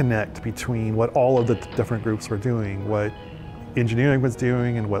disconnect between what all of the different groups were doing, what engineering was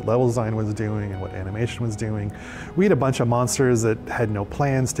doing and what level design was doing and what animation was doing. We had a bunch of monsters that had no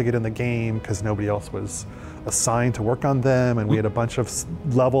plans to get in the game because nobody else was assigned to work on them, and we had a bunch of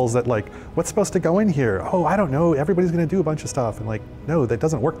levels that like, what's supposed to go in here? Oh, I don't know, everybody's gonna do a bunch of stuff, and like, no, that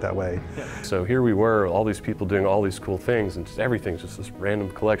doesn't work that way. So here we were, all these people doing all these cool things, and everything's just this random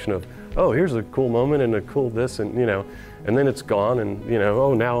collection of, oh, here's a cool moment and a cool this, and and then it's gone, and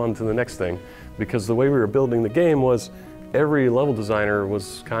oh, now on to the next thing. Because the way we were building the game was, every level designer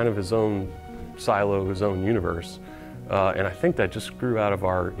was kind of his own silo, his own universe. And I think that just grew out of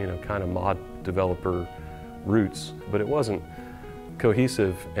our, kind of mod developer roots, but it wasn't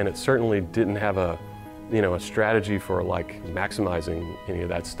cohesive, and it certainly didn't have a strategy for like maximizing any of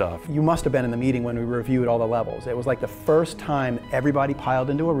that stuff. You must have been in the meeting when we reviewed all the levels. It was like the first time everybody piled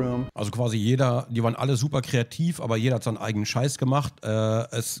into a room. Also quasi die waren alle super kreativ, aber jeder hat seinen eigenen Scheiß gemacht.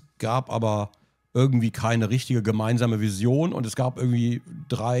 Es gab aber irgendwie keine richtige gemeinsame Vision, und es gab irgendwie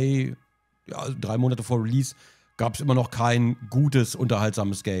 3 Monate vor Release gab es immer noch kein gutes,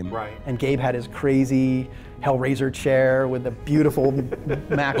 unterhaltsames Game. Right. And Gabe had his crazy Hellraiser chair with the beautiful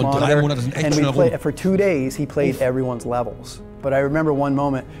Mac und monitor. 3 Monate sind echt and for 2 days, he played everyone's levels. But I remember one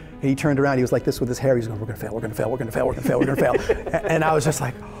moment, he turned around, he was like this with his hair, he's going, we're gonna fail, we're gonna fail, we're gonna fail, we're gonna fail, we're gonna fail. And I was just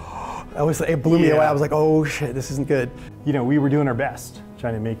like, it blew me away. I was like, oh shit, this isn't good. We were doing our best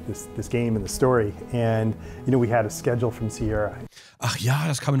trying to make this game and the story, and we had a schedule from Sierra. Ach ja,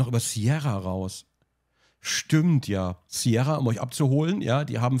 das kam ja noch über Sierra raus. Stimmt, ja. Sierra, um euch abzuholen, ja,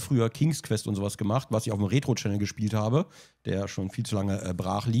 die haben früher King's Quest und sowas gemacht, was ich auf dem Retro-Channel gespielt habe, der schon viel zu lange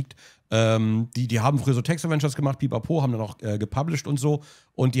brach liegt. Die haben früher so Text-Adventures gemacht, pipapo, haben dann auch gepublished und so.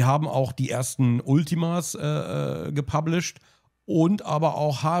 Und die haben auch die ersten Ultimas gepublished und aber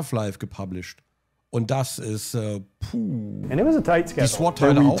auch Half-Life gepublished. Und das ist, puh. And it was a tight schedule. Die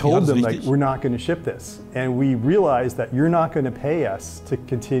SWAT-Teile we auch, told ja, them, richtig. like, we're not going to ship this. And we realized that you're not going to pay us to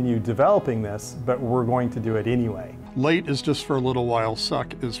continue developing this, but we're going to do it anyway. Late is just for a little while,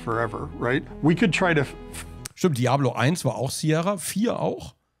 suck is forever, right? We could try to... Stimmt, Diablo 1 war auch Sierra, 4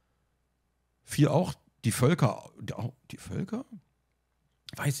 auch. 4 auch, die Völker, die Völker?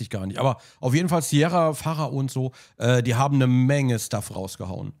 Weiß ich gar nicht, aber auf jeden Fall Sierra, Pharao und so, die haben eine Menge Stuff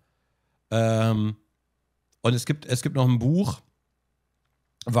rausgehauen. Und es gibt noch ein Buch,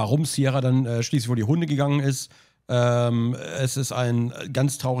 warum Sierra dann schließlich vor die Hunde gegangen ist. Es ist ein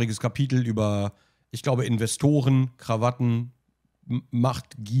ganz trauriges Kapitel über, ich glaube, Investoren, Krawatten,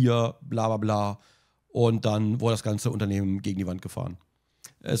 Macht, Gier, bla bla bla. Und dann wurde das ganze Unternehmen gegen die Wand gefahren.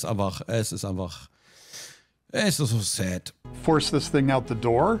 Es ist so sad. Force this thing out the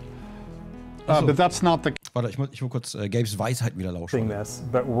door. But that's not the... Warte, ich muss kurz Gabes Weisheit wieder lauschen. This,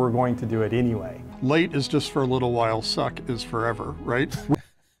 but we're going to do it anyway. Late is just for a little while, suck is forever, right?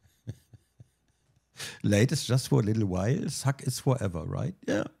 Late is just for a little while, suck is forever, right?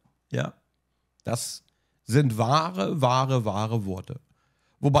 Ja, ja. Das sind wahre Worte.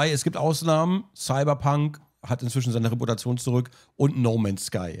 Wobei, es gibt Ausnahmen. Cyberpunk hat inzwischen seine Reputation zurück und No Man's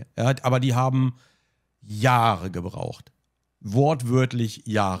Sky. Ja, aber die haben Jahre gebraucht. Wortwörtlich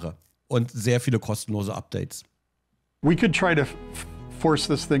Jahre. Und sehr viele kostenlose Updates. We could try to force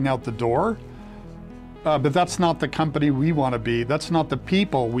this thing out the door, but that's not the company we want to be. That's not the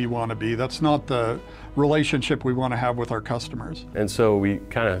people we want to be. That's not the relationship we want to have with our customers. And so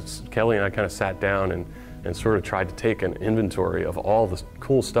Kelly and I kind of sat down and sort of tried to take an inventory of all the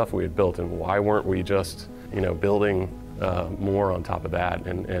cool stuff we had built and why weren't we just, building more on top of that.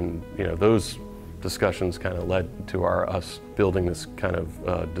 And those discussions kind of led to us building this kind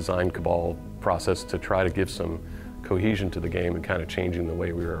of design cabal process to try to give some cohesion to the game and kind of changing the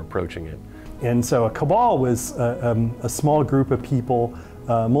way we were approaching it. And so a cabal was a small group of people,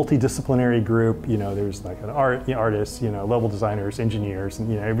 multidisciplinary group. There's like an artists, level designers, engineers,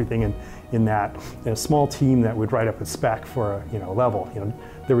 and everything in that. And a small team that would write up a spec for a level.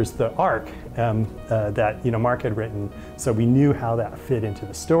 There was the arc that Mark had written, so we knew how that fit into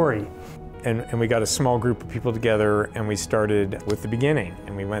the story. And we got a small group of people together and we started with the beginning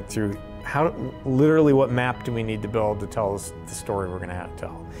and we went through literally what map do we need to build to tell us the story we're going to have to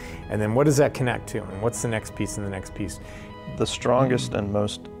tell. And then what does that connect to and what's the next piece and the next piece. The strongest and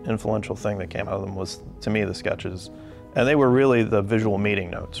most influential thing that came out of them was, to me, the sketches. And they were really the visual meeting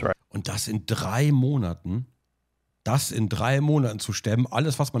notes, right? Und das in 3 Monaten. Das in 3 Monaten zu stemmen,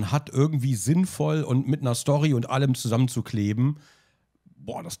 alles, was man hat, irgendwie sinnvoll und mit einer Story und allem zusammenzukleben.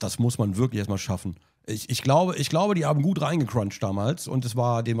 Boah, das muss man wirklich erstmal schaffen. Ich glaube, die haben gut reingecrunched damals und es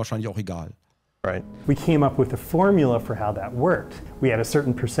war denen wahrscheinlich auch egal. Right. We came up with a formula for how that worked. We had a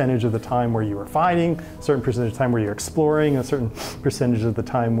certain percentage of the time where you were fighting, a certain percentage of the time where you're exploring, a certain percentage of the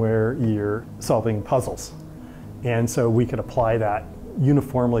time where you're solving puzzles. And so we could apply that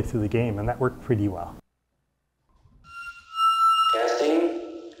uniformly through the game, and that worked pretty well. Testing.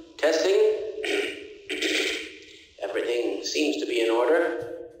 Everything seems to be in order.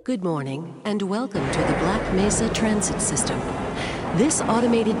 Good morning and welcome to the Black Mesa Transit System. This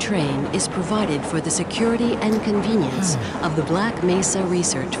automated train is provided for the security and convenience of the Black Mesa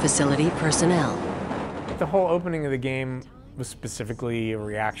Research Facility personnel. The whole opening of the game was specifically a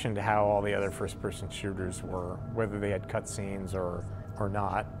reaction to how all the other first-person shooters were, whether they had cutscenes or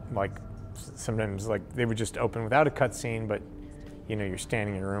not. Like sometimes, they would just open without a cutscene, but you're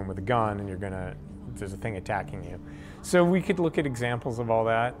standing in a room with a gun and there's a thing attacking you. So we could look at examples of all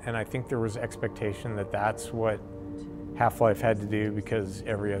that, and I think there was expectation that that's what Half-Life had to do because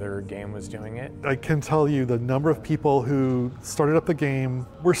every other game was doing it. I can tell you the number of people who started up the game,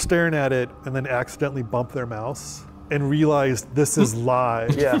 were staring at it, and then accidentally bumped their mouse and realized this is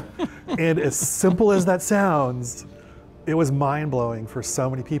live. Yeah. And as simple as that sounds, it was mind-blowing for so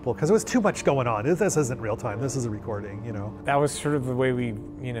many people because there was too much going on. This isn't real time, this is a recording, That was sort of the way we,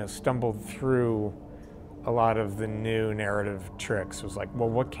 stumbled through a lot of the new narrative tricks. Was like, well,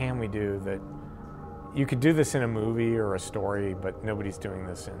 what can we do that you could do this in a movie or a story, but nobody's doing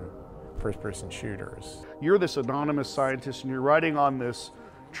this in first-person shooters. You're this anonymous scientist and you're writing on this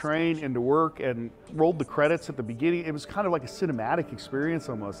train into work and rolled the credits at the beginning. It was kind of like a cinematic experience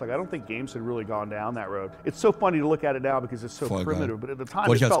almost. Like, I don't think games had really gone down that road. It's so funny to look at it now because it's so primitive, but at the time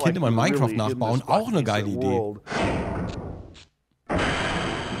wollte it ich als felt Kind like immer Minecraft really nachbauen, auch eine geile Idee.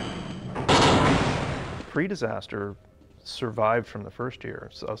 Pre-disaster survived from the first year,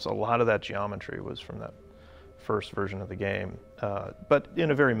 so a lot of that geometry was from that first version of the game, but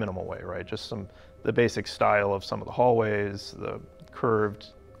in a very minimal way, right? Just the basic style of some of the hallways, the curved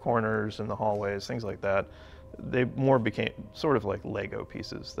corners in the hallways, things like that. They more became sort of like Lego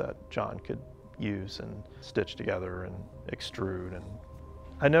pieces that John could use and stitch together and extrude. And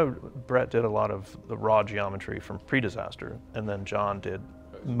I know Brett did a lot of the raw geometry from pre-disaster, and then John did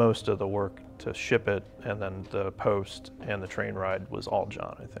most of the work to ship it, and then the post and the train ride was all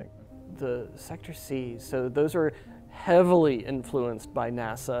John, I think. The Sector C, so those are heavily influenced by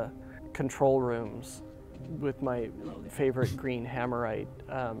NASA control rooms, with my favorite green hammerite,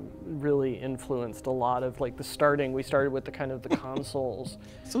 really influenced a lot of like we started with the kind of the consoles.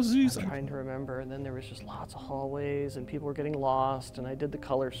 So süß. I'm trying to remember, and then there was just lots of hallways and people were getting lost, and I did the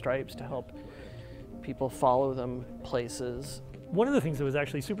color stripes to help people follow them places. One of the things that was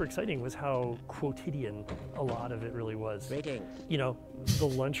actually super exciting was how quotidian a lot of it really was. You know, the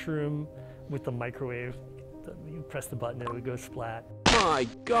lunchroom with the microwave, you press the button and it would go splat. My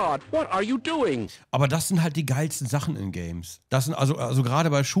God, what are you doing? Aber das sind halt die geilsten Sachen in Games. Das sind also gerade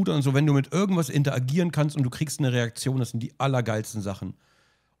bei Shootern und so, wenn du mit irgendwas interagieren kannst und du kriegst eine Reaktion, das sind die allergeilsten Sachen.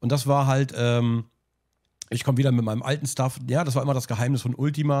 Und das war halt, ich komme wieder mit meinem alten Stuff, ja, das war immer das Geheimnis von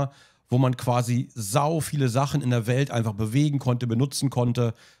Ultima, wo man quasi sau viele Sachen in der Welt einfach bewegen konnte, benutzen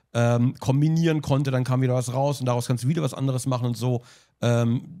konnte, kombinieren konnte, dann kam wieder was raus und daraus kannst du wieder was anderes machen und so.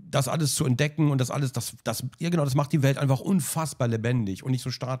 Das alles zu entdecken und das alles, das macht die Welt einfach unfassbar lebendig und nicht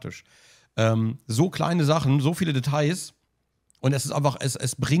so statisch. So kleine Sachen, so viele Details und es ist einfach,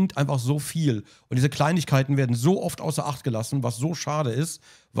 es bringt einfach so viel. Und diese Kleinigkeiten werden so oft außer Acht gelassen, was so schade ist,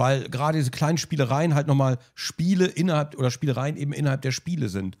 weil gerade diese kleinen Spielereien halt nochmal Spielereien eben innerhalb der Spiele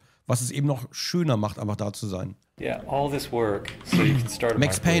sind. Was es eben noch schöner macht, einfach da zu sein. Yeah, all this work, so you can start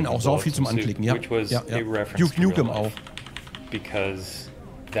Max Payne auch so viel zum Anklicken, ja. Which was a reference Duke Nukem auch. Because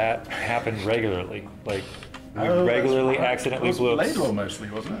that happened regularly. Like, we regularly accidentally blew up. Ladle mostly,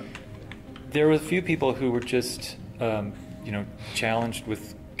 wasn't it? There were a few people who were just, challenged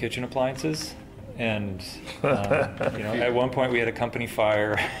with kitchen appliances. And, at one point we had a company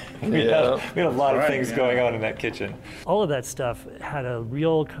fire. we had a lot of things going on in that kitchen. All of that stuff had a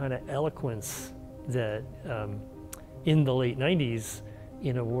real kind of eloquence that in the late 90s,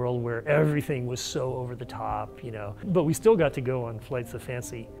 in a world where everything was so over the top, but we still got to go on flights of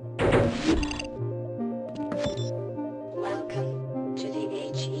fancy. Welcome to the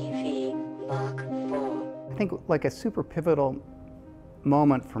HEV Mark IV. I think like a super pivotal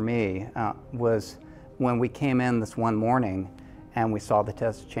moment for me was when we came in this one morning and we saw the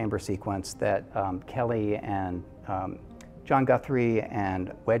test chamber sequence that Kelly and John Guthrie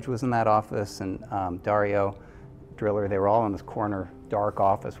and Wedge was in that office, and Dario Driller, they were all in this corner dark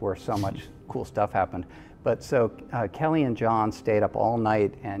office where so much cool stuff happened. But so Kelly and John stayed up all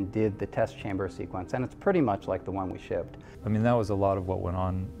night and did the test chamber sequence, and it's pretty much like the one we shipped. I mean, that was a lot of what went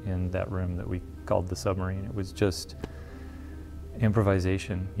on in that room that we called the submarine. It was just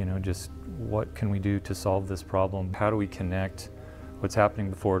improvisation, just what can we do to solve this problem? How do we connect what's happening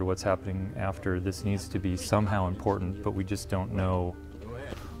before to what's happening after? This needs to be somehow important, but we just don't know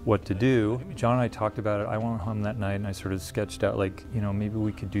what to do. John and I talked about it. I went home that night and I sort of sketched out maybe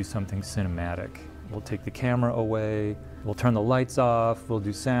we could do something cinematic. We'll take the camera away, we'll turn the lights off, we'll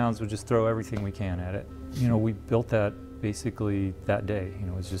do sounds, we'll just throw everything we can at it. We built that basically that day.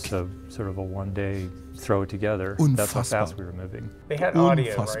 It was just a sort of a one-day throw it together. That's how fast we were moving. They had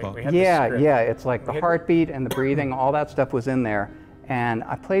audio, right? We had it's like the heartbeat and the breathing, all that stuff was in there. And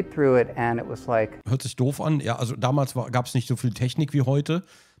I played through it and it was like... Hört sich doof an. Ja, also damals gab es nicht so viel Technik wie heute,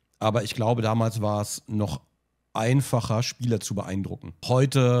 aber ich glaube, damals war es noch einfacher, Spieler zu beeindrucken.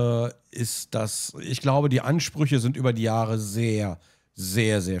 Heute ist das, ich glaube, die Ansprüche sind über die Jahre sehr,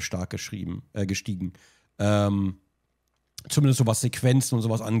 sehr, sehr stark gestiegen. Zumindest so was Sequenzen und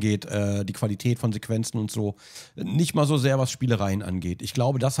sowas angeht, die Qualität von Sequenzen und so. Nicht mal so sehr, was Spielereien angeht. Ich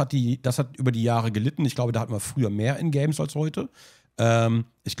glaube, das hat über die Jahre gelitten. Ich glaube, da hatten wir früher mehr in Games als heute.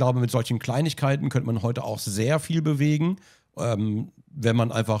 Ich glaube, mit solchen Kleinigkeiten könnte man heute auch sehr viel bewegen, wenn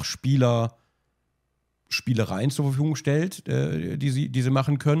man einfach Spielereien zur Verfügung stellt, die sie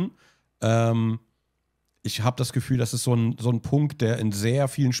machen können. Ich habe das Gefühl, das ist so ein Punkt, der in sehr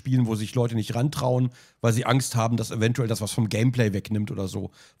vielen Spielen, wo sich Leute nicht rantrauen, weil sie Angst haben, dass eventuell das was vom Gameplay wegnimmt oder so.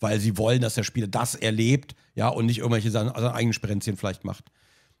 Weil sie wollen, dass der Spieler das erlebt, ja, und nicht irgendwelche seine eigenen Sperenzchen vielleicht macht.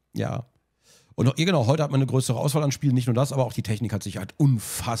 Ja. Und genau, heute hat man eine größere Auswahl an Spielen, nicht nur das, aber auch die Technik hat sich halt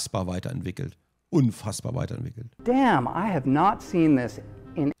unfassbar weiterentwickelt. Unfassbar weiterentwickelt. Damn, I have not seen this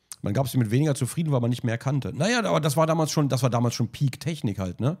in... Man gab sich mit weniger zufrieden, weil man nicht mehr kannte. Naja, aber das war damals schon Peak-Technik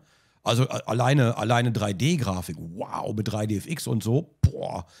halt, ne? Also alleine 3D-Grafik, wow, mit 3DFX und so,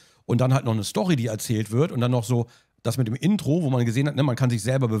 boah. Und dann halt noch eine Story, die erzählt wird und dann noch so das mit dem Intro, wo man gesehen hat, ne, man kann sich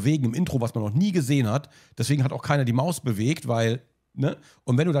selber bewegen im Intro, was man noch nie gesehen hat. Deswegen hat auch keiner die Maus bewegt, weil, ne?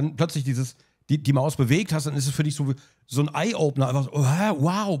 Und wenn du dann plötzlich die Maus bewegt hast, dann ist es für dich so ein Eye-Opener, einfach so,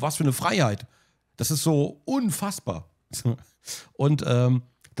 wow, was für eine Freiheit. Das ist so unfassbar. Und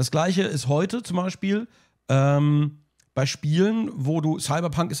das Gleiche ist heute zum Beispiel bei Spielen, wo du,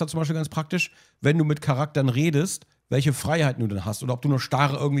 Cyberpunk ist da zum Beispiel ganz praktisch, wenn du mit Charakteren redest, welche Freiheiten du dann hast. Oder ob du nur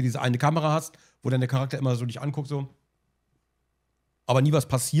starre irgendwie diese eine Kamera hast, wo dann der Charakter immer so dich anguckt, so, aber nie was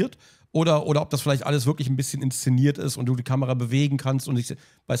passiert. Oder ob das vielleicht alles wirklich ein bisschen inszeniert ist und du die Kamera bewegen kannst. Und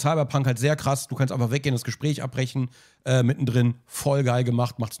bei Cyberpunk halt sehr krass, du kannst einfach weggehen, das Gespräch abbrechen, mittendrin, voll geil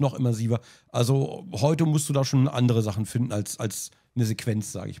gemacht, macht's noch immersiver. Also heute musst du da schon andere Sachen finden als eine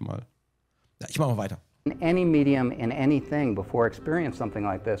Sequenz, sage ich mal. Ja, ich mach mal weiter. In any medium, in anything, before experience something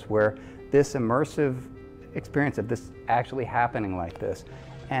like this, where this immersive experience of this actually happening like this.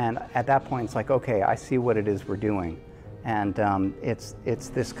 And at that point, it's like, okay, I see what it is we're doing. And it's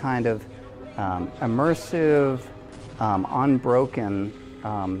this kind of immersive, unbroken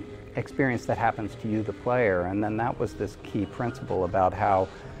experience that happens to you, the player. And then that was this key principle about how,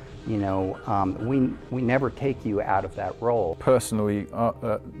 you know, we never take you out of that role. Personally,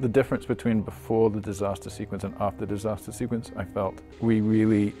 the difference between before the disaster sequence and after the disaster sequence, I felt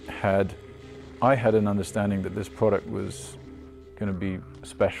I had an understanding that this product was going to be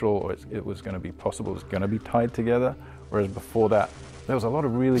special, or it was going to be possible, it was going to be tied together. Whereas before that, there was a lot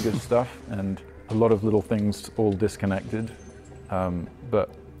of really good stuff and a lot of little things all disconnected. But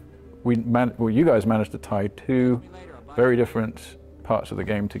you guys managed to tie two very different parts of the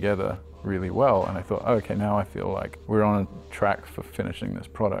game together really well. And I thought, oh, okay, now I feel like we're on a track for finishing this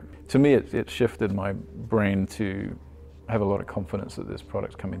product. To me, it shifted my brain to have a lot of confidence that this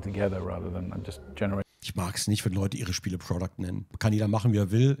product's coming together rather than just generating. Ich mag es nicht, wenn Leute ihre Spiele Product nennen. Kann jeder machen, wie er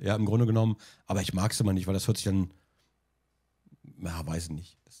will, ja, im Grunde genommen. Aber ich mag es immer nicht, weil das hört sich dann, ja, weiß ich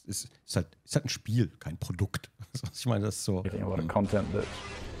nicht. Das ist halt ein Spiel, kein Produkt. Ich meine, das ist so. A lot of content that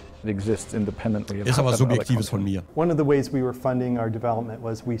exists independently. Ist aber subjektives von mir. One of the ways we were funding our development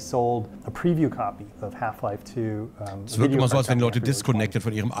was we sold a preview copy of Half-Life 2. Es wirkt immer so, als wenn Leute disconnected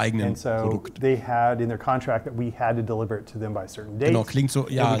von ihrem eigenen Produkt. They had in their contract that we had to deliver it to them by certain dates. Genau, klingt so,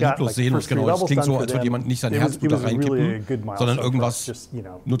 ja, lieblos sehen, genau. Es klingt so, als würde jemand nicht sein Herzblut da reinkippen, sondern irgendwas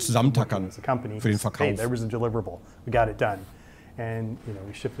nur zusammentackern für den Verkauf. Hey, there was a deliverable. We got it done. And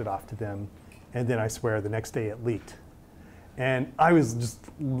we shipped it off to them. And then I swear the next day it leaked. And I was just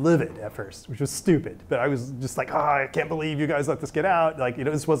livid at first, which was stupid. But I was just like, I can't believe you guys let this get out. Like,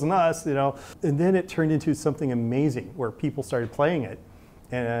 this wasn't us, And then it turned into something amazing where people started playing it.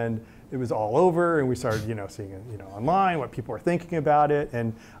 And it was all over, and we started, seeing it, online, what people were thinking about it.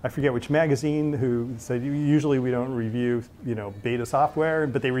 And I forget which magazine who said, usually we don't review, beta software,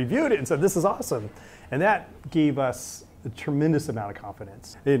 but they reviewed it and said, this is awesome. And that gave us a tremendous amount of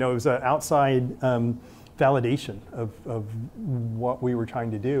confidence. It was an outside validation of what we were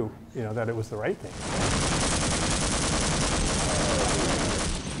trying to do, that it was the right thing.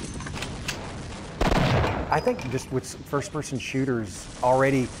 I think just with first-person shooters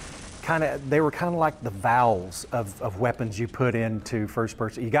already they were kind of like the vowels of weapons you put into first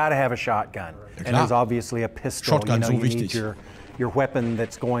person. You got to have a shotgun. Ja, and there's obviously a pistol. Shotgun, so you wichtig. Need your weapon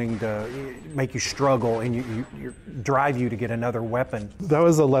that's going to make you struggle and you drive you to get another weapon. That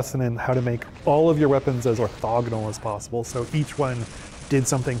was a lesson in how to make all of your weapons as orthogonal as possible. So each one did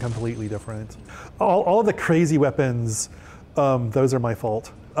something completely different. All of the crazy weapons, those are my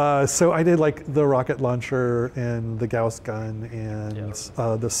fault. So I did like the rocket launcher and the Gauss gun and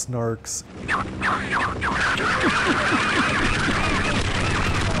the snarks.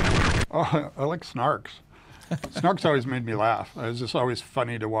 Oh, I like snarks. Snarks always made me laugh. It was just always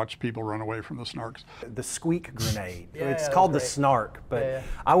funny to watch people run away from the snarks. The squeak grenade. It's called the snark, but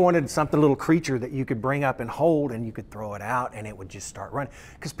I wanted something, a little creature that you could bring up and hold, and you could throw it out, and it would just start running.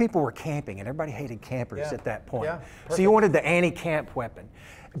 Because people were camping, and everybody hated campers at that point. So you wanted the anti-camp weapon.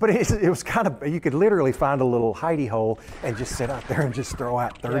 But it was kind of, you could literally find a little hidey hole and just sit out there and just throw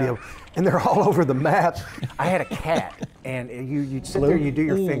out 30 of them. And they're all over the map. I had a cat, and you'd sit there, you do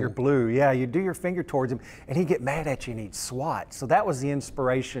your finger blue. Yeah, you do your finger towards him, and he'd get mad at you and he'd swat. So that was the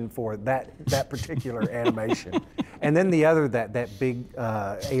inspiration for that particular animation. And then the other, that big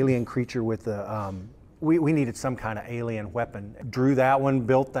alien creature with the We needed some kind of alien weapon. Drew that one,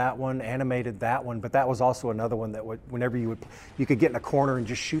 built that one, animated that one, but that was also another one that whenever you could get in a corner and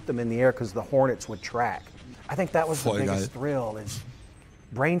just shoot them in the air because the Hornets would track. I think that was the biggest thrill, is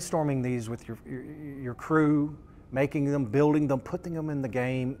brainstorming these with your crew, making them, building them, putting them in the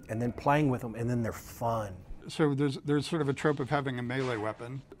game, and then playing with them, and then they're fun. So there's sort of a trope of having a melee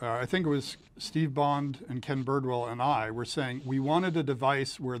weapon. I think it was Steve Bond and Ken Birdwell and I were saying we wanted a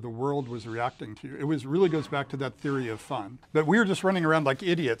device where the world was reacting to you. It really goes back to that theory of fun. But we were just running around like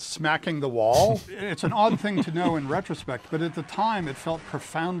idiots, smacking the wall. It's an odd thing to know in retrospect, but at the time it felt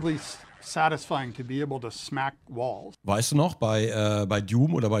profoundly satisfying to be able to smack walls. Weißt du noch, bei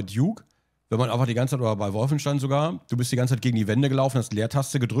Doom oder bei Duke? Wenn man einfach die ganze Zeit, oder bei Wolfenstein sogar, du bist die ganze Zeit gegen die Wände gelaufen, hast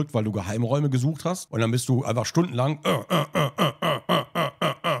Leertaste gedrückt, weil du Geheimräume gesucht hast und dann bist du einfach stundenlang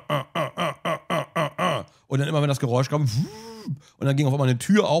und dann immer, wenn das Geräusch kam, und dann ging auf einmal eine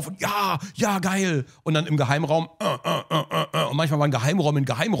Tür auf und ja, geil. Und dann im Geheimraum und manchmal waren Geheimräume in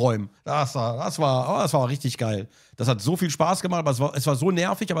Geheimräumen. Das war richtig geil. Das hat so viel Spaß gemacht, aber es war so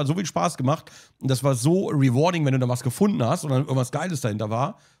nervig, aber hat so viel Spaß gemacht. Und das war so rewarding, wenn du da was gefunden hast und dann irgendwas Geiles dahinter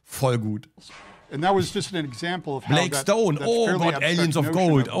war. Voll gut. And that was just an example of how Blake Stone, oh Gott, Aliens of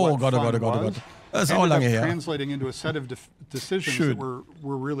Gold, oh Gott. Das ist auch lange her. Translating into a set of decisions that were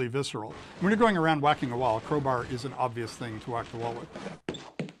really visceral. When you're going around whacking a wall, a crowbar is an obvious thing to whack the wall with.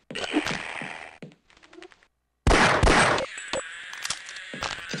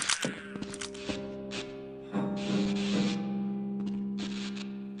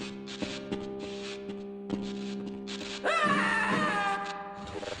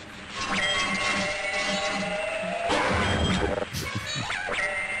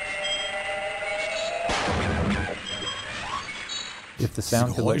 If the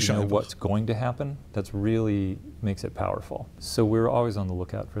sound could let you know what's going to happen, that's really makes it powerful. So we're always on the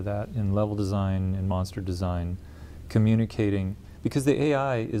lookout for that in level design, in monster design, communicating, because the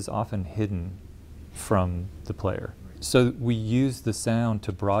AI is often hidden from the player. So we use the sound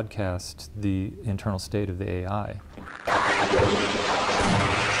to broadcast the internal state of the AI.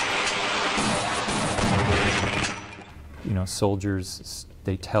 You know, soldiers,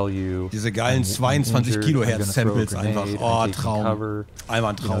 they tell you. Diese geilen 22 Kilohertz Samples einfach. Oh, Traum. Einmal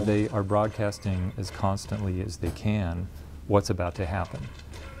ein Traum. You know, they are broadcasting as constantly as they can what's about to happen.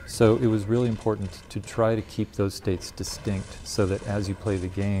 So it was really important to try to keep those states distinct so that as you play the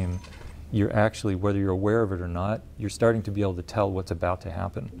game, you're actually, whether you're aware of it or not, you're starting to be able to tell what's about to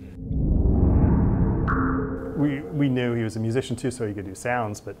happen. We knew he was a musician too, so he could do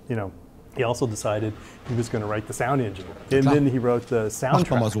sounds, but you know, he also decided he was going to write the sound engine. And then he wrote the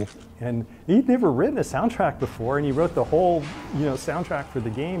soundtrack. And he'd never written a soundtrack before, and he wrote the whole, soundtrack for the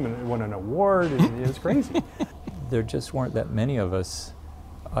game, and it won an award, and it was crazy. There just weren't that many of us.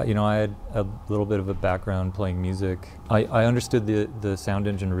 I had a little bit of a background playing music. I understood the sound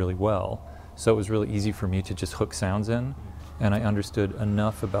engine really well, so it was really easy for me to just hook sounds in, and I understood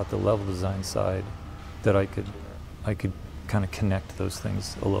enough about the level design side that I could kind of connect those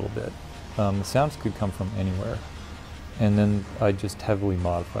things a little bit. The sounds could come from anywhere, and then I just heavily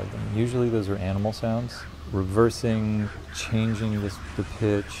modified them. Usually those are animal sounds, reversing, changing the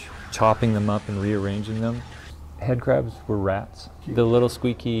pitch, chopping them up and rearranging them. Head crabs were rats. The little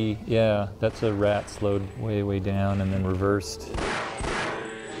squeaky, yeah, that's a rat slowed way, way down and then reversed.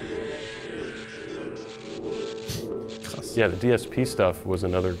 Yeah, the DSP stuff was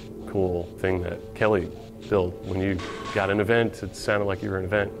another cool thing that Kelly built. When you got an event, it sounded like you were an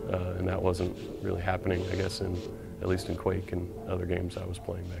event, and that wasn't really happening, I guess, at least in Quake and other games I was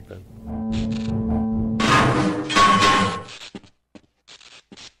playing back then.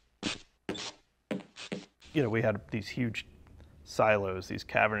 We had these huge silos, these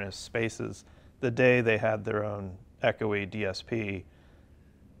cavernous spaces. The day they had their own echoey DSP,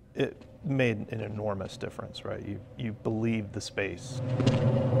 it made an enormous difference, right? You believed the space.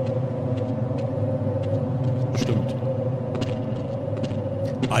 Stimmt.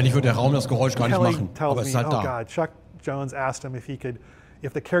 Eigentlich würde der Raum das Geräusch gar nicht machen, aber es ist halt da. God, Chuck Jones asked him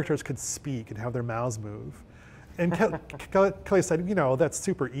if the characters could speak and have their mouths move. And Kelly said, that's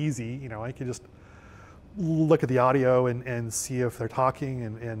super easy. I could just look at the audio and see if they're talking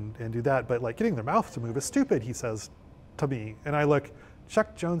and do that. But like getting their mouth to move is stupid, he says to me. And I look,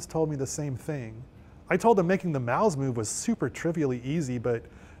 Chuck Jones told me the same thing. I told him making the mouths move was super trivially easy, but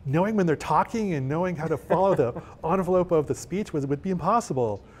knowing when they're talking and knowing how to follow the envelope of the speech would be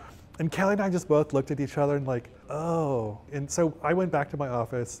impossible. And Kelly and I just both looked at each other and like, oh. And so I went back to my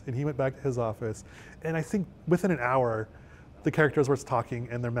office and he went back to his office. And I think within an hour, the characters were talking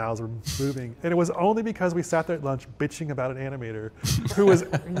and their mouths were moving. And it was only because we sat there at lunch bitching about an animator who was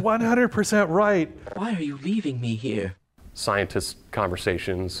 100% right. Why are you leaving me here? Scientist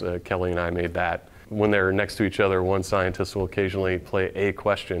conversations, Kelly and I made that. When they're next to each other, one scientist will occasionally play a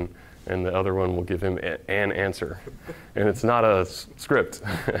question and the other one will give him an answer. And it's not a script,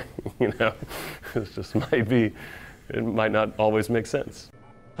 you know, it might not always make sense.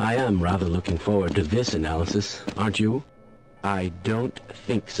 I am rather looking forward to this analysis, aren't you? I don't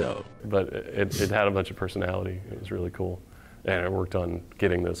think so. But it had a bunch of personality. It was really cool. And I worked on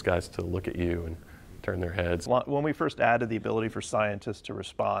getting those guys to look at you and turn their heads. When we first added the ability for scientists to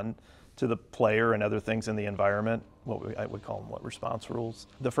respond to the player and other things in the environment, I would call them response rules.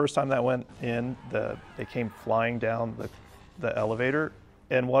 The first time that went in, they came flying down the elevator,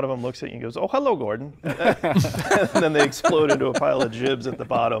 and one of them looks at you and goes, "Oh, hello, Gordon." And then they explode into a pile of jibs at the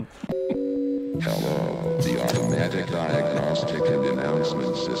bottom. Hello, the automatic diagnostic and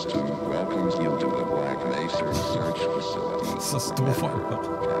announcement system welcomes you to the Black Mesa Research Facility. Ist das doof einfach.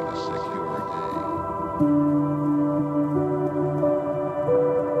 Have a secure day.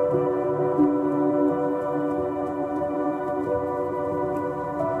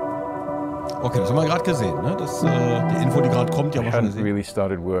 Okay, das haben wir gerade gesehen, ne? Die Info, die gerade kommt, die haben wir schon gesehen. I hadn't really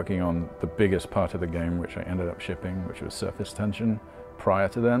started working on the biggest part of the game, which I ended up shipping, which was surface tension, prior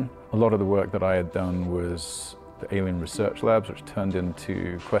to then. A lot of the work that I had done was the alien research labs, which turned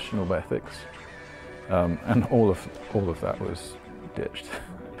into questionable ethics, and all of that was ditched.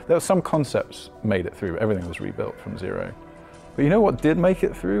 There were some concepts made it through, everything was rebuilt from zero. But you know what did make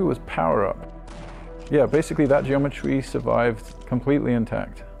it through was power up. Yeah, basically that geometry survived completely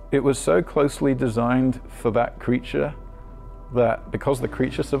intact. It was so closely designed for that creature that because the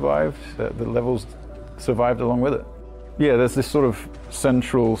creature survived, the levels survived along with it. Yeah, there's this sort of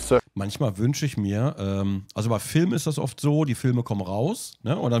central circle. Manchmal wünsche ich mir, also bei Filmen ist das oft so, die Filme kommen raus,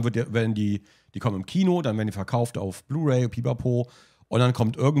 ne, und dann werden die kommen im Kino, dann werden die verkauft auf Blu-ray, Pipapo, und dann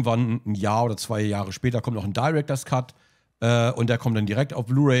kommt irgendwann ein Jahr oder 2 Jahre später kommt noch ein Director's Cut und der kommt dann direkt auf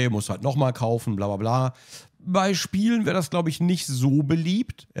Blu-ray, muss halt nochmal kaufen, bla bla bla. Bei Spielen wäre das, glaube ich, nicht so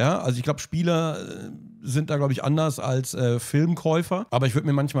beliebt. Ja? Also ich glaube, Spieler sind da, glaube ich, anders als Filmkäufer. Aber ich würde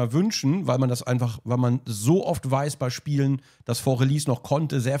mir manchmal wünschen, weil man so oft weiß bei Spielen, dass vor Release noch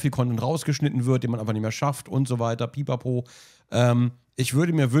sehr viel Content rausgeschnitten wird, den man einfach nicht mehr schafft und so weiter, pipapo. Ich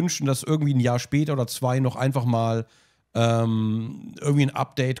würde mir wünschen, dass irgendwie ein Jahr später oder 2 noch einfach mal irgendwie ein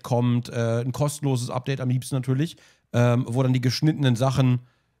Update kommt, ein kostenloses Update am liebsten natürlich, wo dann die geschnittenen Sachen,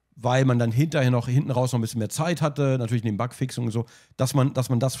 weil man dann hinten raus noch ein bisschen mehr Zeit hatte, natürlich neben Bugfixing und so, dass man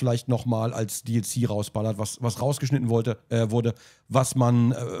das vielleicht nochmal als DLC rausballert, was rausgeschnitten wurde, was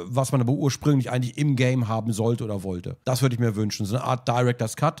man aber ursprünglich eigentlich im Game haben sollte oder wollte. Das würde ich mir wünschen. So eine Art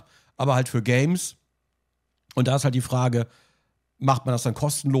Director's Cut, aber halt für Games. Und da ist halt die Frage, macht man das dann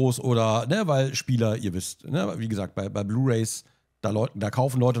kostenlos oder, ne, weil Spieler, ihr wisst, ne, wie gesagt, bei Blu-Rays, da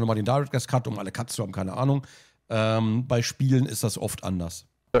kaufen Leute nochmal den Director's Cut, um alle Cuts zu haben, keine Ahnung. Bei Spielen ist das oft anders.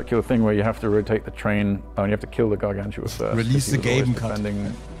 Circular thing where you have to rotate the train and you have to kill the Gargantua first. Release the game cut.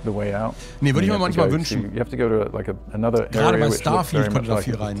 The way out. Nee, würde ich mir manchmal wünschen. You have to go to like another Gerade area bei Starfield kommt da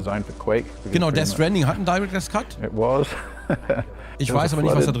viel rein. Designed for Quake. Genau, Death Stranding hat einen Director's Cut. It was. Ich weiß aber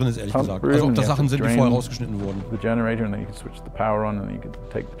nicht, was da drin ist, ehrlich gesagt. Also ob das Sachen sind, die vorher rausgeschnitten wurden. The generator and then you could switch the power on and then you could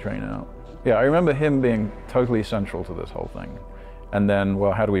take the train out. Yeah, I remember him being totally central to this whole thing. And then,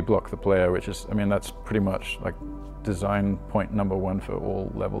 well, how do we block the player? Which is, I mean, that's pretty much like design point number 1 for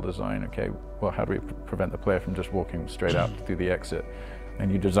all level design. Okay, well, how do we prevent the player from just walking straight out through the exit? And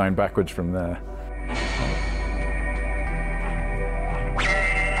you design backwards from there.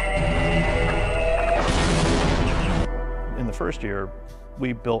 In the first year,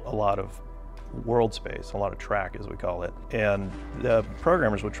 we built a lot of world space, a lot of track as we call it, and the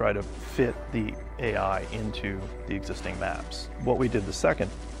programmers would try to fit the AI into the existing maps. What we did the second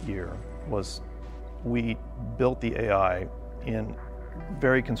year was we built the AI in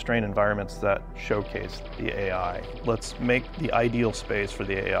very constrained environments that showcase the AI. Let's make the ideal space for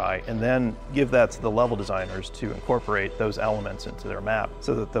the AI and then give that to the level designers to incorporate those elements into their map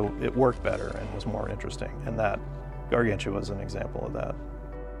so that it worked better and was more interesting. And that Gargantua was an example of that.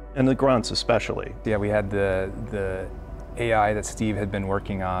 And the grunts especially. Yeah, we had the AI that Steve had been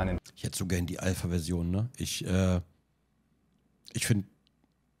working on. And ich hätte so gern die Alpha-Version, ne? Ich finde,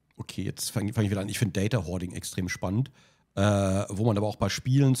 okay, jetzt fange ich wieder an, ich finde Data Hoarding extrem spannend, wo man aber auch bei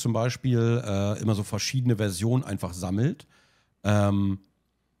Spielen zum Beispiel immer so verschiedene Versionen einfach sammelt.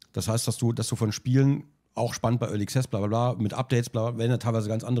 Das heißt, dass du von Spielen, auch spannend bei Early Access, bla bla bla, mit Updates, bla bla, werden ja teilweise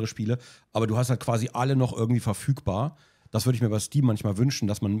ganz andere Spiele, aber du hast halt quasi alle noch irgendwie verfügbar. Das würde ich mir bei Steam manchmal wünschen,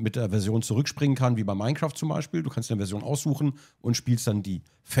 dass man mit der Version zurückspringen kann, wie bei Minecraft zum Beispiel. Du kannst eine Version aussuchen und spielst dann die.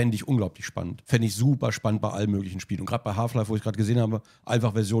 Fände ich unglaublich spannend. Fände ich super spannend bei allen möglichen Spielen. Und gerade bei Half-Life, wo ich gerade gesehen habe,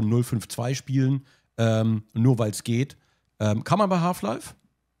 einfach Version 0.5.2 spielen, nur weil es geht. Kann man bei Half-Life?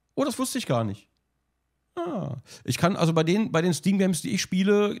 Oh, das wusste ich gar nicht. Ich kann also bei den Steam-Games, die ich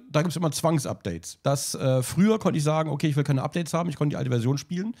spiele, da gibt es immer Zwangsupdates. Früher konnte ich sagen, okay, ich will keine Updates haben, ich konnte die alte Version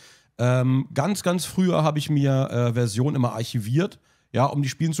spielen. Ganz, ganz früher habe ich mir Versionen immer archiviert, ja, um die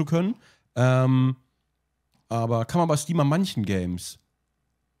spielen zu können. Aber kann man bei Steam an manchen Games.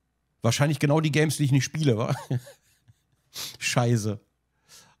 Wahrscheinlich genau die Games, die ich nicht spiele, wa? Scheiße.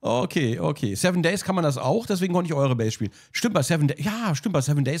 Okay. 7 Days kann man das auch, deswegen konnte ich eure Base spielen. Stimmt, bei 7 Days, ja, stimmt, bei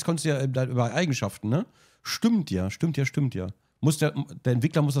 7 Days konntest du ja über Eigenschaften, ne? Stimmt ja. Der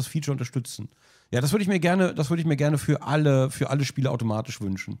Entwickler muss das Feature unterstützen. Ja, das würde ich mir gerne für alle Spiele automatisch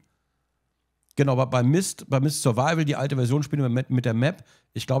wünschen. Genau, aber bei Myst Survival, die alte Version spielen wir mit der Map.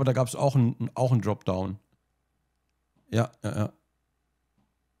 Ich glaube, da gab es auch einen Dropdown. Ja.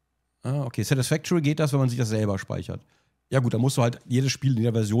 Okay, Satisfactory geht das, wenn man sich das selber speichert. Ja gut, da musst du halt jedes Spiel in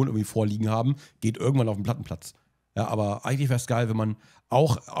der Version irgendwie vorliegen haben, geht irgendwann auf den Plattenplatz. Ja, aber eigentlich wäre es geil, wenn man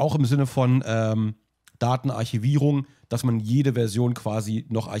auch im Sinne von Datenarchivierung, dass man jede Version quasi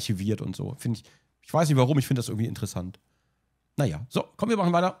noch archiviert und so. Ich weiß nicht warum, ich finde das irgendwie interessant. Naja, so, komm, wir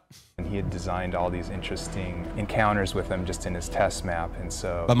machen weiter. He had designed all these interesting encounters with them just in his test map, and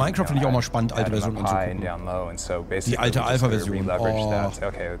so. Bei Minecraft finde ich auch mal spannend, alte Versionen anzugucken. Die alte Alpha-Version.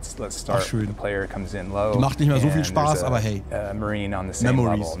 Okay, let's start. Schön. The player comes in low. Die macht nicht mehr so viel Spaß, aber hey. Marine on the same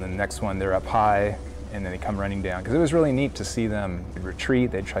Memories. level, and then the next one they're up high. And then they come running down. Because it was really neat to see them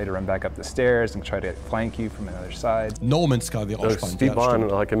retreat. They'd try to run back up the stairs and try to flank you from another side. No Man's Sky wäre auch spannend. Steve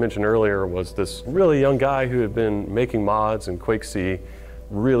Bond, like I mentioned earlier, was this really young guy who had been making mods in Quake C,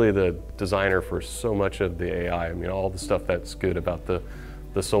 really the designer for so much of the AI. I mean, all the stuff that's good about the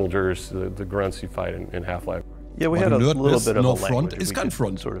soldiers, the grunts you fight in Half-Life. Yeah, we had a little bit of no a front language is gun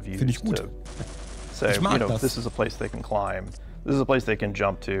front. Sort of Finde ich gut. Say, this is a place they can climb. This is a place they can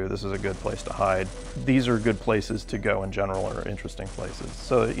jump to. This is a good place to hide. These are good places to go in general, or interesting places.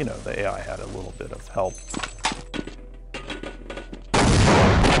 So, the AI had a little bit of help.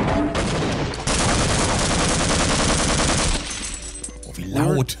 Oh, wie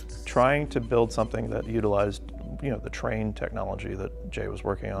laut. Trying to build something that utilized, the train technology that Jay was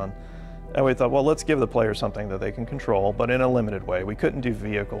working on. And we thought, well, let's give the player something that they can control, but in a limited way. We couldn't do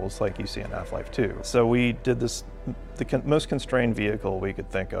vehicles like you see in Half-Life 2. So we did the most constrained vehicle we could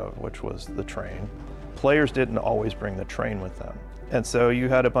think of, which was the train. Players didn't always bring the train with them. And so you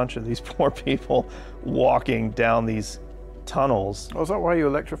had a bunch of these poor people walking down these tunnels. Oh, is that why you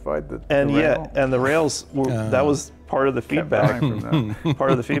electrified the rail? Yeah, and the rails, that was part of the feedback.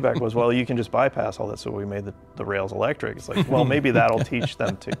 Part of the feedback was, well, you can just bypass all that, so we made the rails electric. It's like, well, maybe that'll teach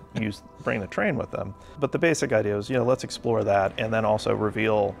them to bring the train with them. But the basic idea was, let's explore that, and then also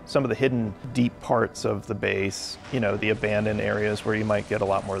reveal some of the hidden deep parts of the base, the abandoned areas where you might get a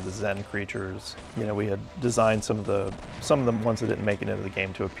lot more of the Zen creatures. We had designed some of the ones that didn't make it into the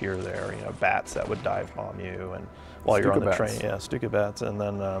game to appear there, bats that would dive bomb you, and while you're on the train, Stuka bats, and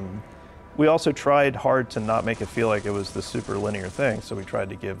then we also tried hard to not make it feel like it was this super linear thing, so we tried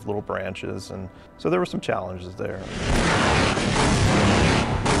to give little branches, and so there were some challenges there.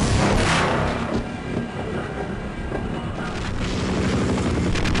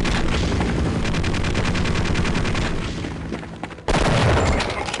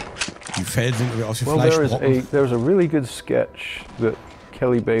 Die Felsen irgendwie aus wie Fleischbrocken. There's a really good sketch that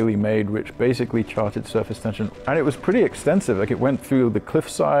Kelly Bailey made, which basically charted surface tension, and it was pretty extensive. Like, it went through the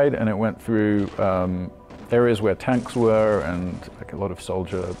cliffside, and it went through areas where tanks were, and like a lot of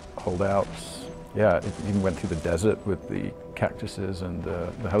soldier holdouts. Yeah, it even went through the desert with the cactuses and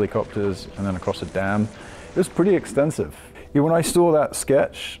the helicopters, and then across a dam. It was pretty extensive. Yeah, when I saw that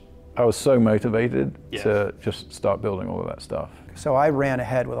sketch, I was so motivated to just start building all of that stuff. So I ran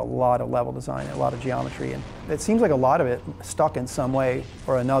ahead with a lot of level design and a lot of geometry, and it seems like a lot of it stuck in some way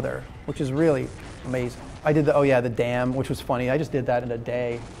or another, which is really amazing. I did the dam, which was funny. I just did that in a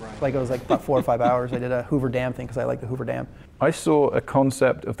day. Right. Like, it was like about 4 or 5 hours. I did a Hoover Dam thing because I like the Hoover Dam. I saw a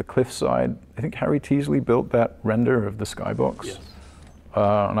concept of the cliffside. I think Harry Teasley built that render of the skybox. Yes.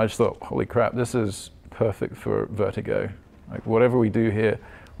 And I just thought, holy crap, this is perfect for Vertigo. Like, whatever we do here,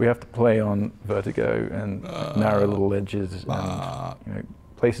 we have to play on Vertigo and narrow little edges and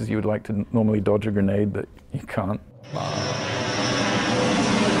places you would like to normally dodge a grenade, but you can't.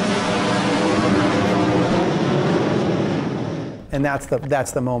 And that's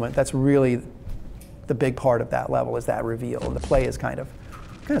the moment. That's really the big part of that level, is that reveal. And the play is kind of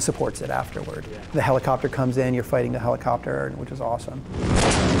kind of supports it afterward. Yeah. The helicopter comes in, you're fighting the helicopter, which is awesome.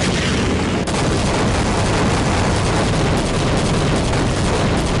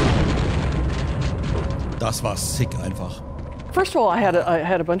 Das war sick einfach. First of all, I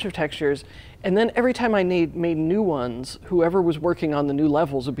had a bunch of textures, and then every time I made new ones, whoever was working on the new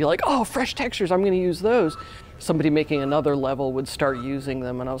levels would be like, oh, fresh textures, I'm going to use those. Somebody making another level would start using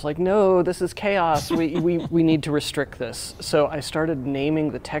them, and I was like, no, this is chaos. We need to restrict this. So I started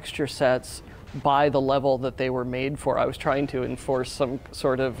naming the texture sets by the level that they were made for. I was trying to enforce some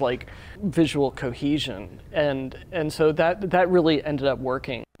sort of like visual cohesion, and so that really ended up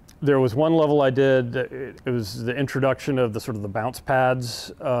working. There was one level I did, it was the introduction of the sort of the bounce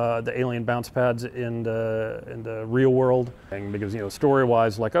pads, the alien bounce pads in the real world. Because, you know,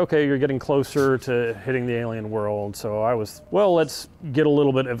 story-wise, like, okay, you're getting closer to hitting the alien world. So I was, well, let's get a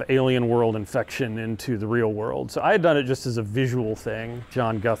little bit of alien world infection into the real world. So I had done it just as a visual thing.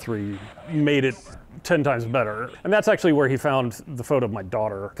 John Guthrie made it 10 times better. And that's actually where he found the photo of my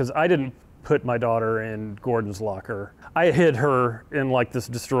daughter, because I didn't put my daughter in Gordon's locker. I hid her in like this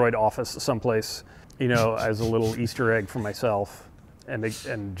destroyed office someplace, you know, as a little Easter egg for myself.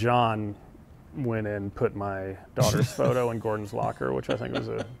 And John went and put my daughter's photo in Gordon's locker, which I think was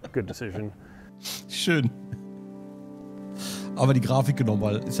a good decision. Schön. Aber die Grafik genommen,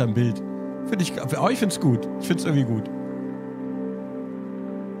 weil ist ja ein Bild. Ich find's gut. Ich find's irgendwie gut.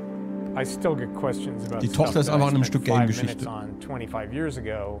 I still get questions about die Tochter ist einfach in einem Stück Game-Geschichte. On 25 years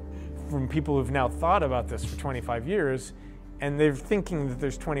ago. From people who've now thought about this for 25 years, and they're thinking that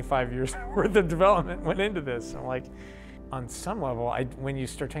there's 25 years worth of development went into this. I'm like, on some level, when you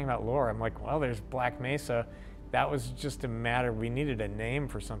start talking about lore, I'm like, well, there's Black Mesa. That was just a matter, we needed a name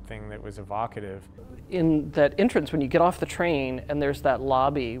for something that was evocative. In that entrance, when you get off the train, and there's that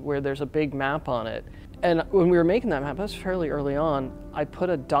lobby where there's a big map on it, and when we were making that map, that was fairly early on, I put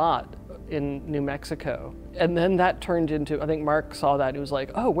a dot in New Mexico. And then that turned into, I think Mark saw that, he was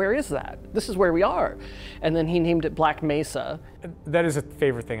like, oh, where is that? This is where we are. And then he named it Black Mesa. That is a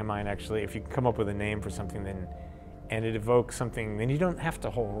favorite thing of mine, actually. If you come up with a name for something and it evokes something, then you don't have to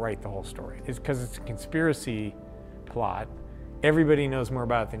write the whole story. It's because it's a conspiracy plot. Everybody knows more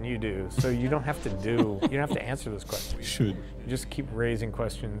about it than you do, so you don't have to answer those questions. You should. You just keep raising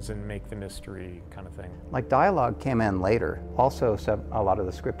questions and make the mystery kind of thing. Like dialogue came in later. Also, a lot of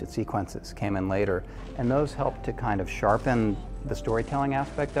the scripted sequences came in later, and those helped to kind of sharpen the storytelling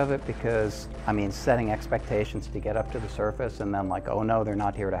aspect of it, because, I mean, setting expectations to get up to the surface and then like, oh no, they're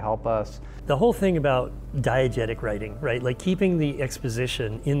not here to help us. The whole thing about diegetic writing, right? Like keeping the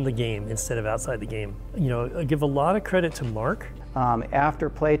exposition in the game instead of outside the game. You know, I give a lot of credit to Mark. After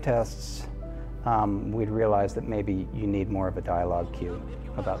playtests, we'd realized that maybe you need more of a dialogue cue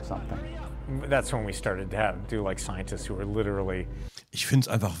about something. That's when we started to do like scientists who were literally. Ich finde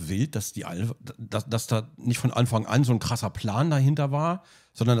es einfach wild, dass da nicht von Anfang an so ein krasser Plan dahinter war,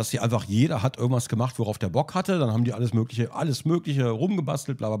 sondern dass die einfach, jeder hat irgendwas gemacht, worauf der Bock hatte. Dann haben die alles Mögliche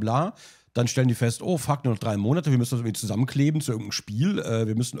rumgebastelt, bla bla bla. Dann stellen die fest, oh fuck, nur noch 3 Monate, wir müssen das irgendwie zusammenkleben zu irgendeinem Spiel.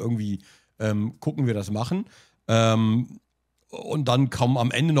 Wir müssen irgendwie gucken, wie wir das machen. Und dann kommen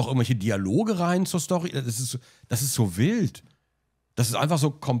am Ende noch irgendwelche Dialoge rein zur Story. Das ist so wild. Das ist einfach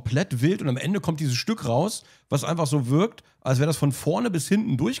so komplett wild und am Ende kommt dieses Stück raus, was einfach so wirkt, als wäre das von vorne bis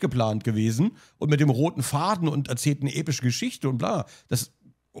hinten durchgeplant gewesen und mit dem roten Faden und erzählt eine epische Geschichte und bla. Das,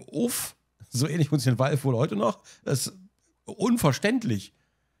 so ähnlich funktioniert Valve wohl heute noch. Das ist unverständlich.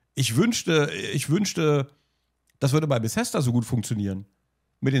 Ich wünschte, das würde bei Bethesda so gut funktionieren.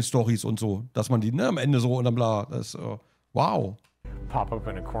 Mit den Storys und so. Dass man die am Ende so und dann bla. Das wow. Pop up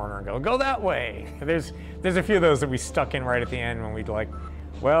in a corner and go that way. There's a few of those that we stuck in right at the end when we'd like,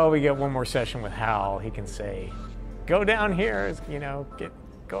 well, we get one more session with Hal. He can say, go down here, you know,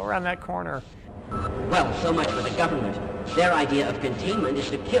 go around that corner. Well, so much for the government. Their idea of containment is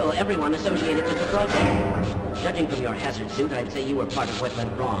to kill everyone associated with the project. Judging from your hazard suit, I'd say you were part of what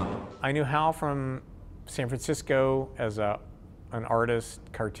went wrong. I knew Hal from San Francisco as an artist,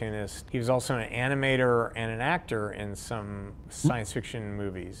 cartoonist. He was also an animator and an actor in some science fiction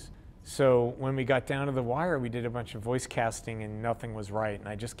movies. So when we got down to the wire, we did a bunch of voice casting and nothing was right. And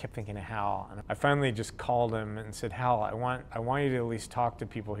I just kept thinking of Hal. And I finally just called him and said, Hal, I want you to at least talk to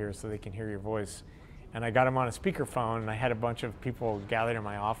people here so they can hear your voice. And I got him on a speakerphone and I had a bunch of people gathered in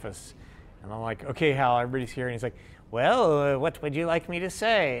my office. And I'm like, okay, Hal, everybody's here. And he's like, well, what would you like me to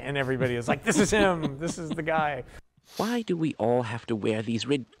say? And everybody was like, this is him, this is the guy. Why do we all have to wear these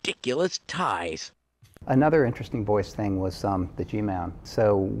ridiculous ties? Another interesting voice thing was the G-Man.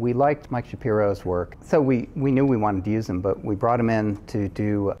 So we liked Mike Shapiro's work. So we knew we wanted to use him, but we brought him in to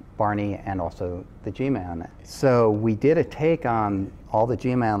do Barney and also the G-Man. So we did a take on all the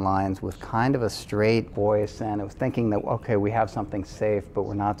G-Man lines with kind of a straight voice, and it was thinking that, okay, we have something safe, but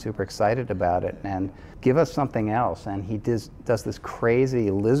we're not super excited about it, and give us something else. And he does this crazy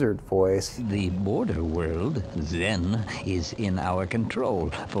lizard voice. The border world, then, is in our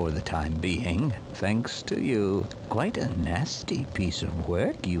control for the time being, thanks to you. Quite a nasty piece of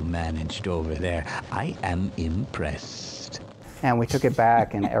work you managed over there. I am impressed. And we took it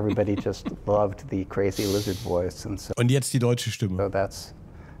back, and everybody just loved the crazy lizard voice. And so, und jetzt die deutsche Stimme. So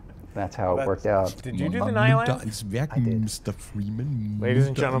that's how it worked out. Did you do the Nile Anthem? I did. Mr. Freeman. Ladies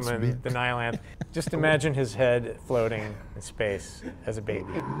and gentlemen, the Nile Anthem. Just imagine his head floating in space as a baby.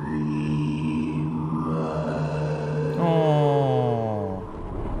 Oh.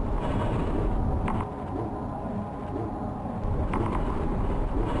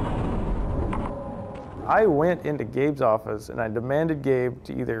 I went into Gabe's office and I demanded Gabe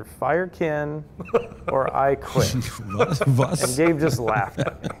to either fire Ken or I quit. Was? And Gabe just laughed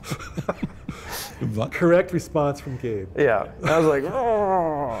at me. What? Correct response from Gabe. Yeah. I was like,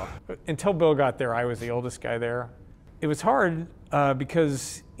 oh. Until Bill got there, I was the oldest guy there. It was hard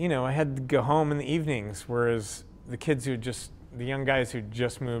because, you know, I had to go home in the evenings, whereas the kids the young guys who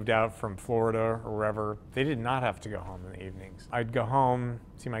just moved out from Florida or wherever, they did not have to go home in the evenings. I'd go home,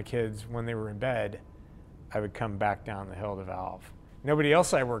 see my kids when they were in bed. I would come back down the hill to Valve. Nobody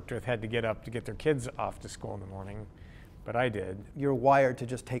else I worked with had to get up to get their kids off to school in the morning, but I did. You're wired to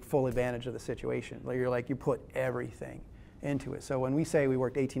just take full advantage of the situation. You put everything into it. So when we say we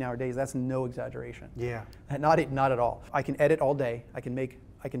worked 18-hour days, that's no exaggeration. Yeah. Not at all. I can edit all day. I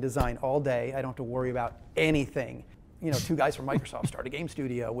can design all day. I don't have to worry about anything. You know, two guys from Microsoft start a game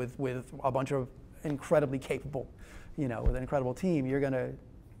studio with a bunch of incredibly capable, with an incredible team. You're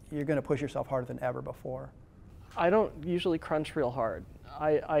gonna push yourself harder than ever before. I don't usually crunch real hard.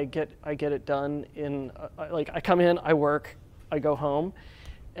 I get it done in I come in, I work, I go home,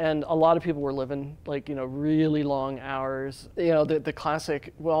 and a lot of people were living really long hours. The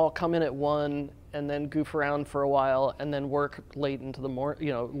classic. Well, I'll come in at 1 and then goof around for a while and then work late into the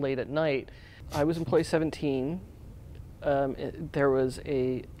late at night. I was employee 17. There was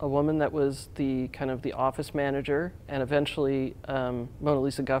a woman that was the kind of the office manager, and eventually Mona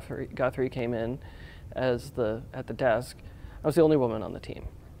Lisa Guthrie came in as at the desk. I was the only woman on the team.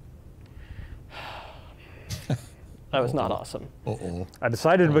 That was not awesome. I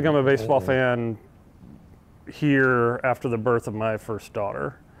decided to become a baseball fan here after the birth of my first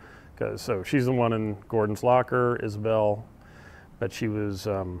daughter, so she's the one in Gordon's locker, Isabel, but she's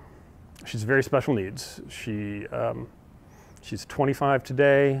very special needs. She's 25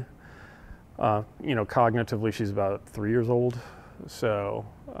 today. Cognitively, she's about 3 years old. So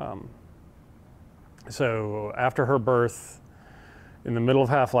after her birth, in the middle of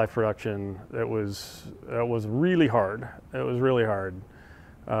Half-Life production, it was really hard. It was really hard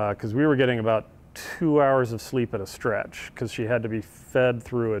because we were getting about 2 hours of sleep at a stretch because she had to be fed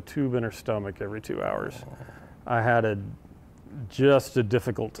through a tube in her stomach every 2 hours. I had just a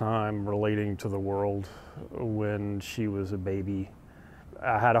difficult time relating to the world when she was a baby.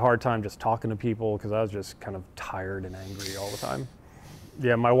 I had a hard time just talking to people because I was just kind of tired and angry all the time.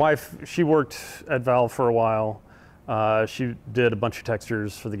 Yeah, my wife, she worked at Valve for a while. She did a bunch of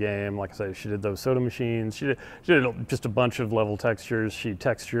textures for the game. Like I said, she did those soda machines. She did just a bunch of level textures. She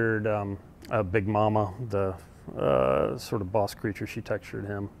textured Big Mama, the sort of boss creature. She textured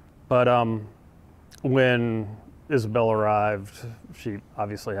him. But when Isabel arrived, she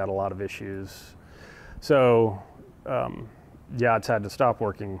obviously had a lot of issues. So yeah, it's had to stop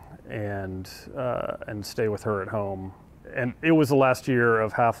working and stay with her at home. And it was the last year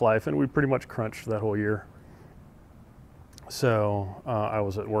of Half-Life, and we pretty much crunched that whole year. So I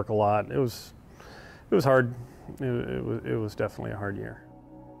was at work a lot. It was hard. It was definitely a hard year.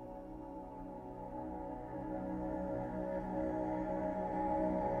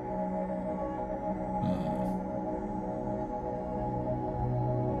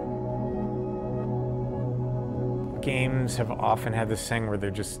 Games have often had this thing where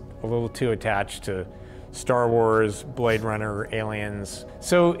they're just a little too attached to Star Wars, Blade Runner, Aliens.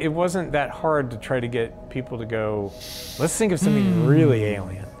 So it wasn't that hard to try to get people to go, let's think of something really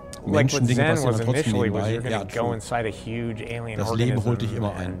alien. Like what Zen was initially was you're going to go inside a huge alien organism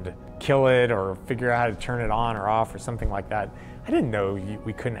and kill it or figure out how to turn it on or off or something like that. I didn't know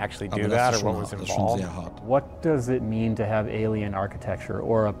we couldn't actually do that or what was involved. What does it mean to have alien architecture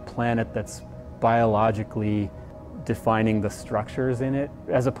or a planet that's biologically defining the structures in it,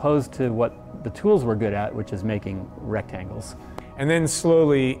 as opposed to what the tools were good at, which is making rectangles? And then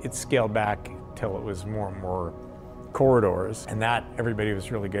slowly it scaled back till it was more and more corridors, and that everybody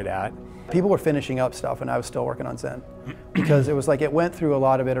was really good at. People were finishing up stuff, and I was still working on Zen because it was like it went through a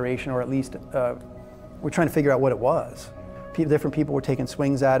lot of iteration, or at least we're trying to figure out what it was. Different people were taking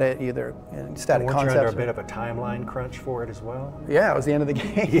swings at it, either in static weren't concepts. you under a bit of a timeline crunch for it as well? Yeah, it was the end of the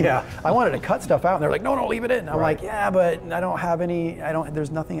game. Yeah. I wanted to cut stuff out, and they're like, no, leave it in. I'm Right. like, yeah, but I don't have any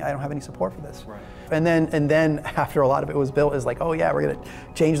support for this. Right. And then after a lot of it was built, is like, oh yeah, we're gonna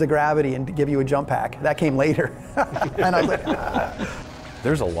change the gravity and give you a jump pack. That came later. And I was like,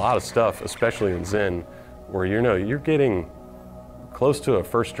 There's a lot of stuff, especially in Zen, where you're getting close to a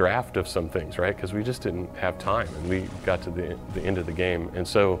first draft of some things, right? Because we just didn't have time, and we got to the end of the game, and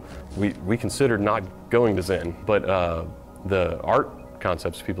so we considered not going to Zen, but the art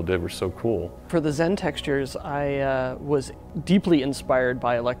concepts people did were so cool. For the Zen textures, I was deeply inspired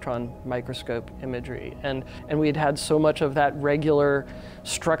by electron microscope imagery, and we had so much of that regular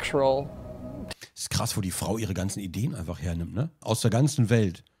structural. Ist krass, wo die Frau ihre ganzen Ideen einfach hernimmt, ne? Aus der ganzen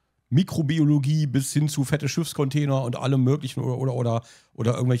Welt. Mikrobiologie bis hin zu fette Schiffscontainer und allem möglichen oder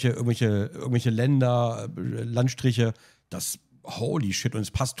irgendwelche Länder, Landstriche. Das holy shit, und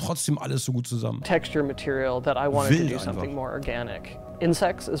es passt trotzdem alles so gut zusammen. Texture material that I wanted to do something more organic.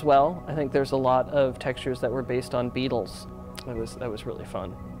 Insects as well. I think there's a lot of textures that were based on beetles. That was really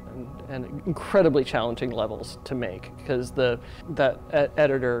fun. And incredibly challenging levels to make because that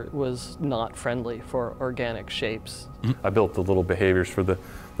editor was not friendly for organic shapes. I built the little behaviors for the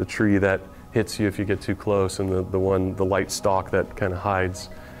tree that hits you if you get too close, and the light stalk that kind of hides.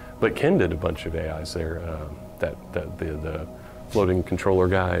 But Ken did a bunch of AIs there, the floating controller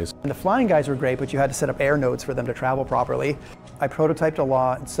guys. And the flying guys were great, but you had to set up air nodes for them to travel properly. I prototyped a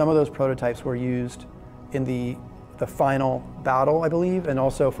lot, and some of those prototypes were used in the final battle, I believe, and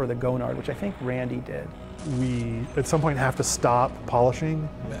also for the Gonard, which I think Randy did. We, at some point, have to stop polishing.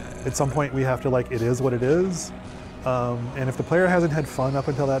 At some point, we have to, like, it is what it is. And if the player hasn't had fun up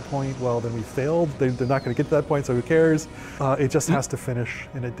until that point, well, then we failed. They're not going to get to that point, so who cares? It just has to finish,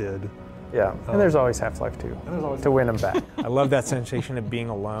 and it did. Yeah, and there's always Half-Life 2 to win them back. I love that sensation of being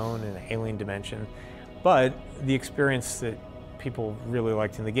alone in an alien dimension. But the experience that people really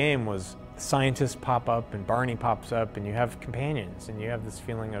liked in the game was scientists pop up and Barney pops up and you have companions and you have this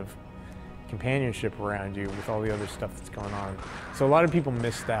feeling of companionship around you with all the other stuff that's going on. So a lot of people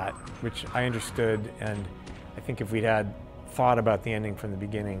missed that, which I understood, and I think if we'd had thought about the ending from the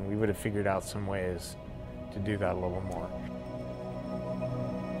beginning, we would have figured out some ways to do that a little more.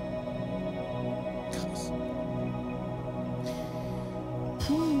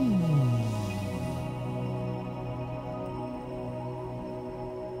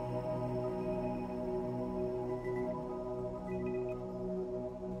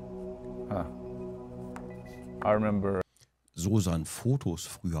 I remember. So sahen Fotos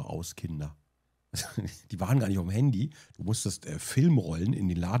früher aus, Kinder. Die waren gar nicht auf dem Handy. Du musstest Filmrollen in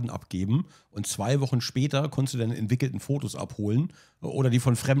den Laden abgeben und 2 Wochen später konntest du deine entwickelten Fotos abholen oder die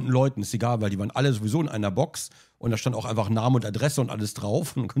von fremden Leuten, ist egal, weil die waren alle sowieso in einer Box und da stand auch einfach Name und Adresse und alles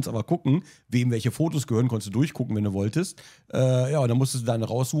drauf und du konntest aber gucken, wem welche Fotos gehören, konntest du durchgucken, wenn du wolltest. Ja, und dann musstest du deine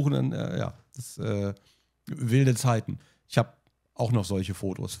raussuchen und ja, das wilde Zeiten. Ich habe auch noch solche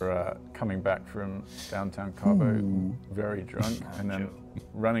Fotos. Coming back from downtown Cabo, very drunk, and then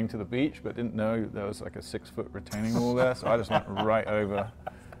running to the beach, but didn't know there was like a 6-foot retaining wall there, so I just went right over.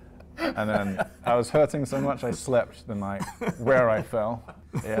 And then I was hurting so much I slept the night where I fell.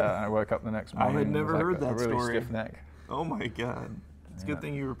 Yeah, I woke up the next morning. I had never heard that really story. Stiff neck. Oh my God! It's a good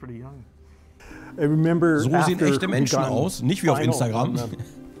thing you were pretty young. I remember so sehen echte Menschen aus, nicht wie auf Instagram.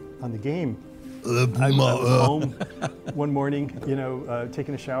 On the game. I was home one morning,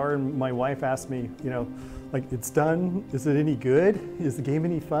 taking a shower, and my wife asked me, like, it's done. Is it any good? Is the game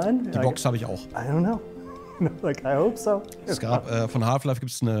any fun? Die Box habe ich auch. I don't know. Like, I hope so. Es gab von Half-Life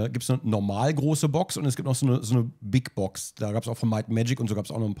gibt's eine normal große Box und es gibt noch so eine Big Box. Da gab es auch von Might & Magic und so gab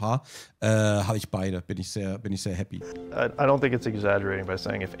es auch noch ein paar. Habe ich beide. Bin ich sehr happy. I don't think it's exaggerating by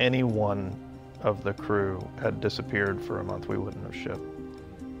saying if any one of the crew had disappeared for a month, we wouldn't have shipped.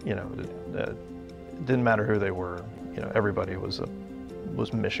 It didn't matter who they were. Everybody was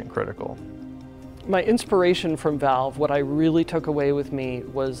mission critical. My inspiration from Valve, what I really took away with me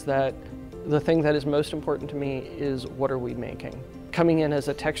was that the thing that is most important to me is what are we making? Coming in as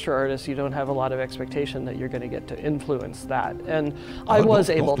a texture artist, you don't have a lot of expectation that you're going to get to influence that. And I was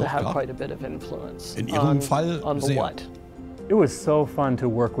able to have quite a bit of influence on the what. It was so fun to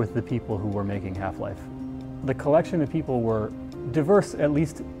work with the people who were making Half-Life. The collection of people were diverse, at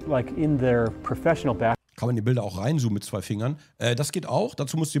least like in their professional background. Kann man die Bilder auch reinzoomen mit 2 Fingern? Das geht auch.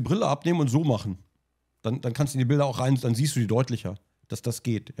 Dazu musst du die Brille abnehmen und so machen. Dann kannst du in die Bilder auch rein, dann siehst du die deutlicher, dass das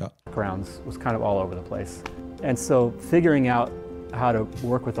geht, ja. Backgrounds was kind of all over the place. And so figuring out how to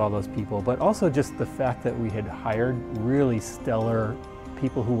work with all those people, but also just the fact that we had hired really stellar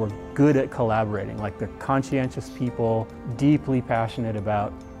people who were good at collaborating, like they're conscientious people, deeply passionate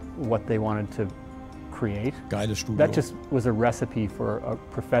about what they wanted to create. Geiles Studio. That just was a recipe for a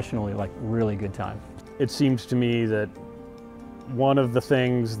professionally, like, really good time. It seems to me that one of the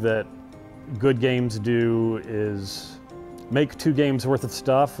things that good games do is make 2 games worth of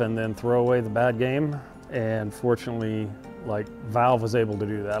stuff and then throw away the bad game. And fortunately, like, Valve was able to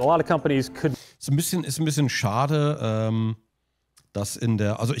do that. A lot of companies could. Ist ein bisschen schade, dass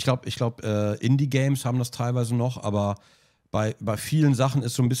also ich glaube, Indie-Games haben das teilweise noch, aber bei vielen Sachen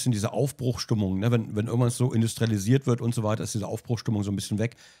ist so ein bisschen diese Aufbruchstimmung, ne? Wenn irgendwas so industrialisiert wird und so weiter, ist diese Aufbruchstimmung so ein bisschen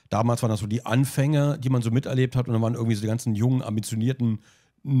weg. Damals waren das so die Anfänge, die man so miterlebt hat, und dann waren irgendwie so die ganzen jungen, ambitionierten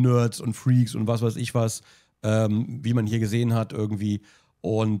Nerds und Freaks und was weiß ich was, wie man hier gesehen hat irgendwie,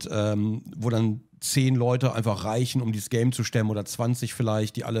 und wo dann 10 Leute einfach reichen, um dieses Game zu stemmen, oder 20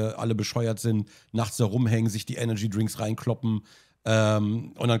 vielleicht, die alle bescheuert sind, nachts da rumhängen, sich die Energy Drinks reinkloppen,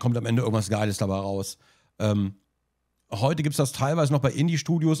 und dann kommt am Ende irgendwas Geiles dabei raus. Heute gibt es das teilweise noch bei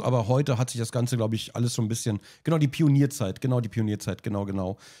Indie-Studios, aber heute hat sich das Ganze, glaube ich, alles so ein bisschen, genau.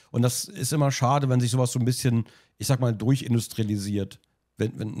 Und das ist immer schade, wenn sich sowas so ein bisschen, ich sag mal, durchindustrialisiert.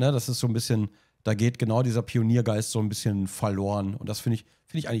 Ne, das ist so ein bisschen, da geht genau dieser Pioniergeist so ein bisschen verloren. Und das finde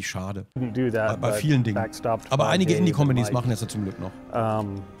ich eigentlich schade. Bei vielen Dingen. Aber einige Indie-Companies machen das ja zum Glück noch.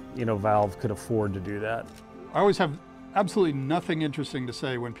 You know, Valve could afford to do that. I always have absolutely nothing interesting to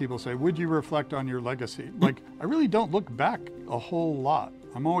say when people say, would you reflect on your legacy? Like, I really don't look back a whole lot.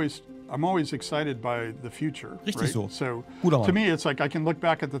 I'm always excited by the future. Richtig right? so. So to me, it's like I can look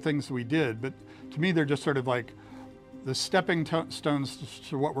back at the things we did, but to me, they're just sort of like the stepping stones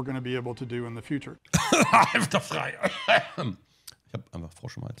to what we're going to be able to do in the future. Einfach frei. Ich habe einfach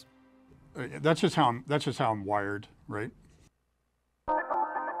Frosch im Hals. That's just how I'm wired, right?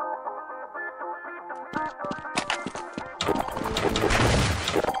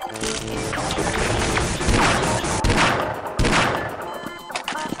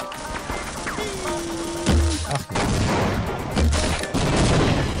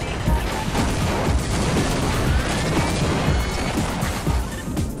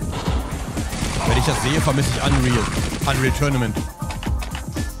 Wenn ich das sehe, vermisse ich Unreal Tournament.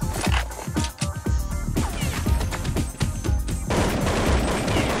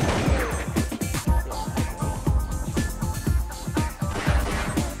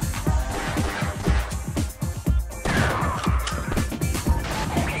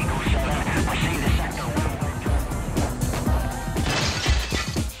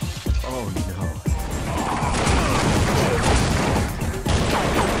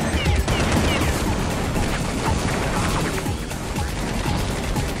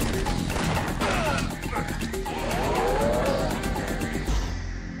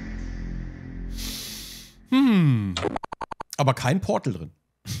 Aber kein Portal drin.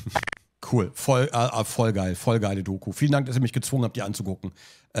 Cool, voll geil, voll geile Doku. Vielen Dank, dass ihr mich gezwungen habt, die anzugucken.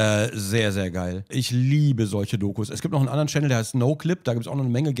 Sehr, sehr geil. Ich liebe solche Dokus. Es gibt noch einen anderen Channel, der heißt NoClip. Da gibt es auch noch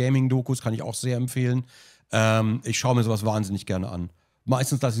eine Menge Gaming-Dokus, kann ich auch sehr empfehlen. Ich schaue mir sowas wahnsinnig gerne an.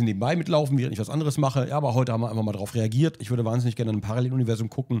 Meistens lasse ich sie nebenbei mitlaufen, während ich was anderes mache. Ja, aber heute haben wir einfach mal drauf reagiert. Ich würde wahnsinnig gerne in einem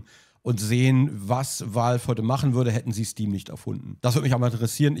Paralleluniversum gucken und sehen, was Valve heute machen würde, hätten sie Steam nicht erfunden. Das würde mich aber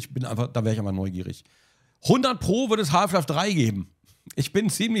interessieren. Da wäre ich einfach neugierig. 100% wird es Half-Life 3 geben. Ich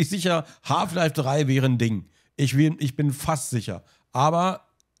bin ziemlich sicher, Half-Life 3 wäre ein Ding. Ich bin fast sicher. Aber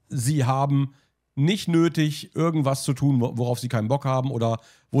sie haben nicht nötig, irgendwas zu tun, worauf sie keinen Bock haben oder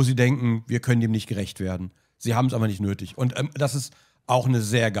wo sie denken, wir können dem nicht gerecht werden. Sie haben es aber nicht nötig. Und das ist auch eine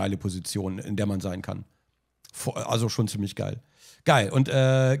sehr geile Position, in der man sein kann. Also schon ziemlich geil. Geil. Und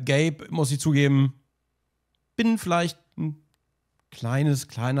Gabe, muss ich zugeben, bin vielleicht ein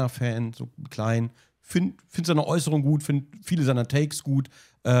kleiner Fan, so klein. Find seine Äußerung gut, finde viele seiner Takes gut,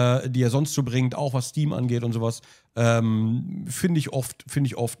 die er sonst so bringt, auch was Steam angeht und sowas. Finde ich oft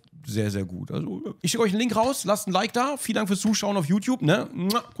sehr, sehr gut. Also, ich schicke euch einen Link raus, lasst ein Like da. Vielen Dank fürs Zuschauen auf YouTube. Ne?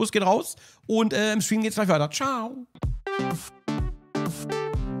 Kuss geht raus. Und im Stream geht's gleich weiter. Ciao.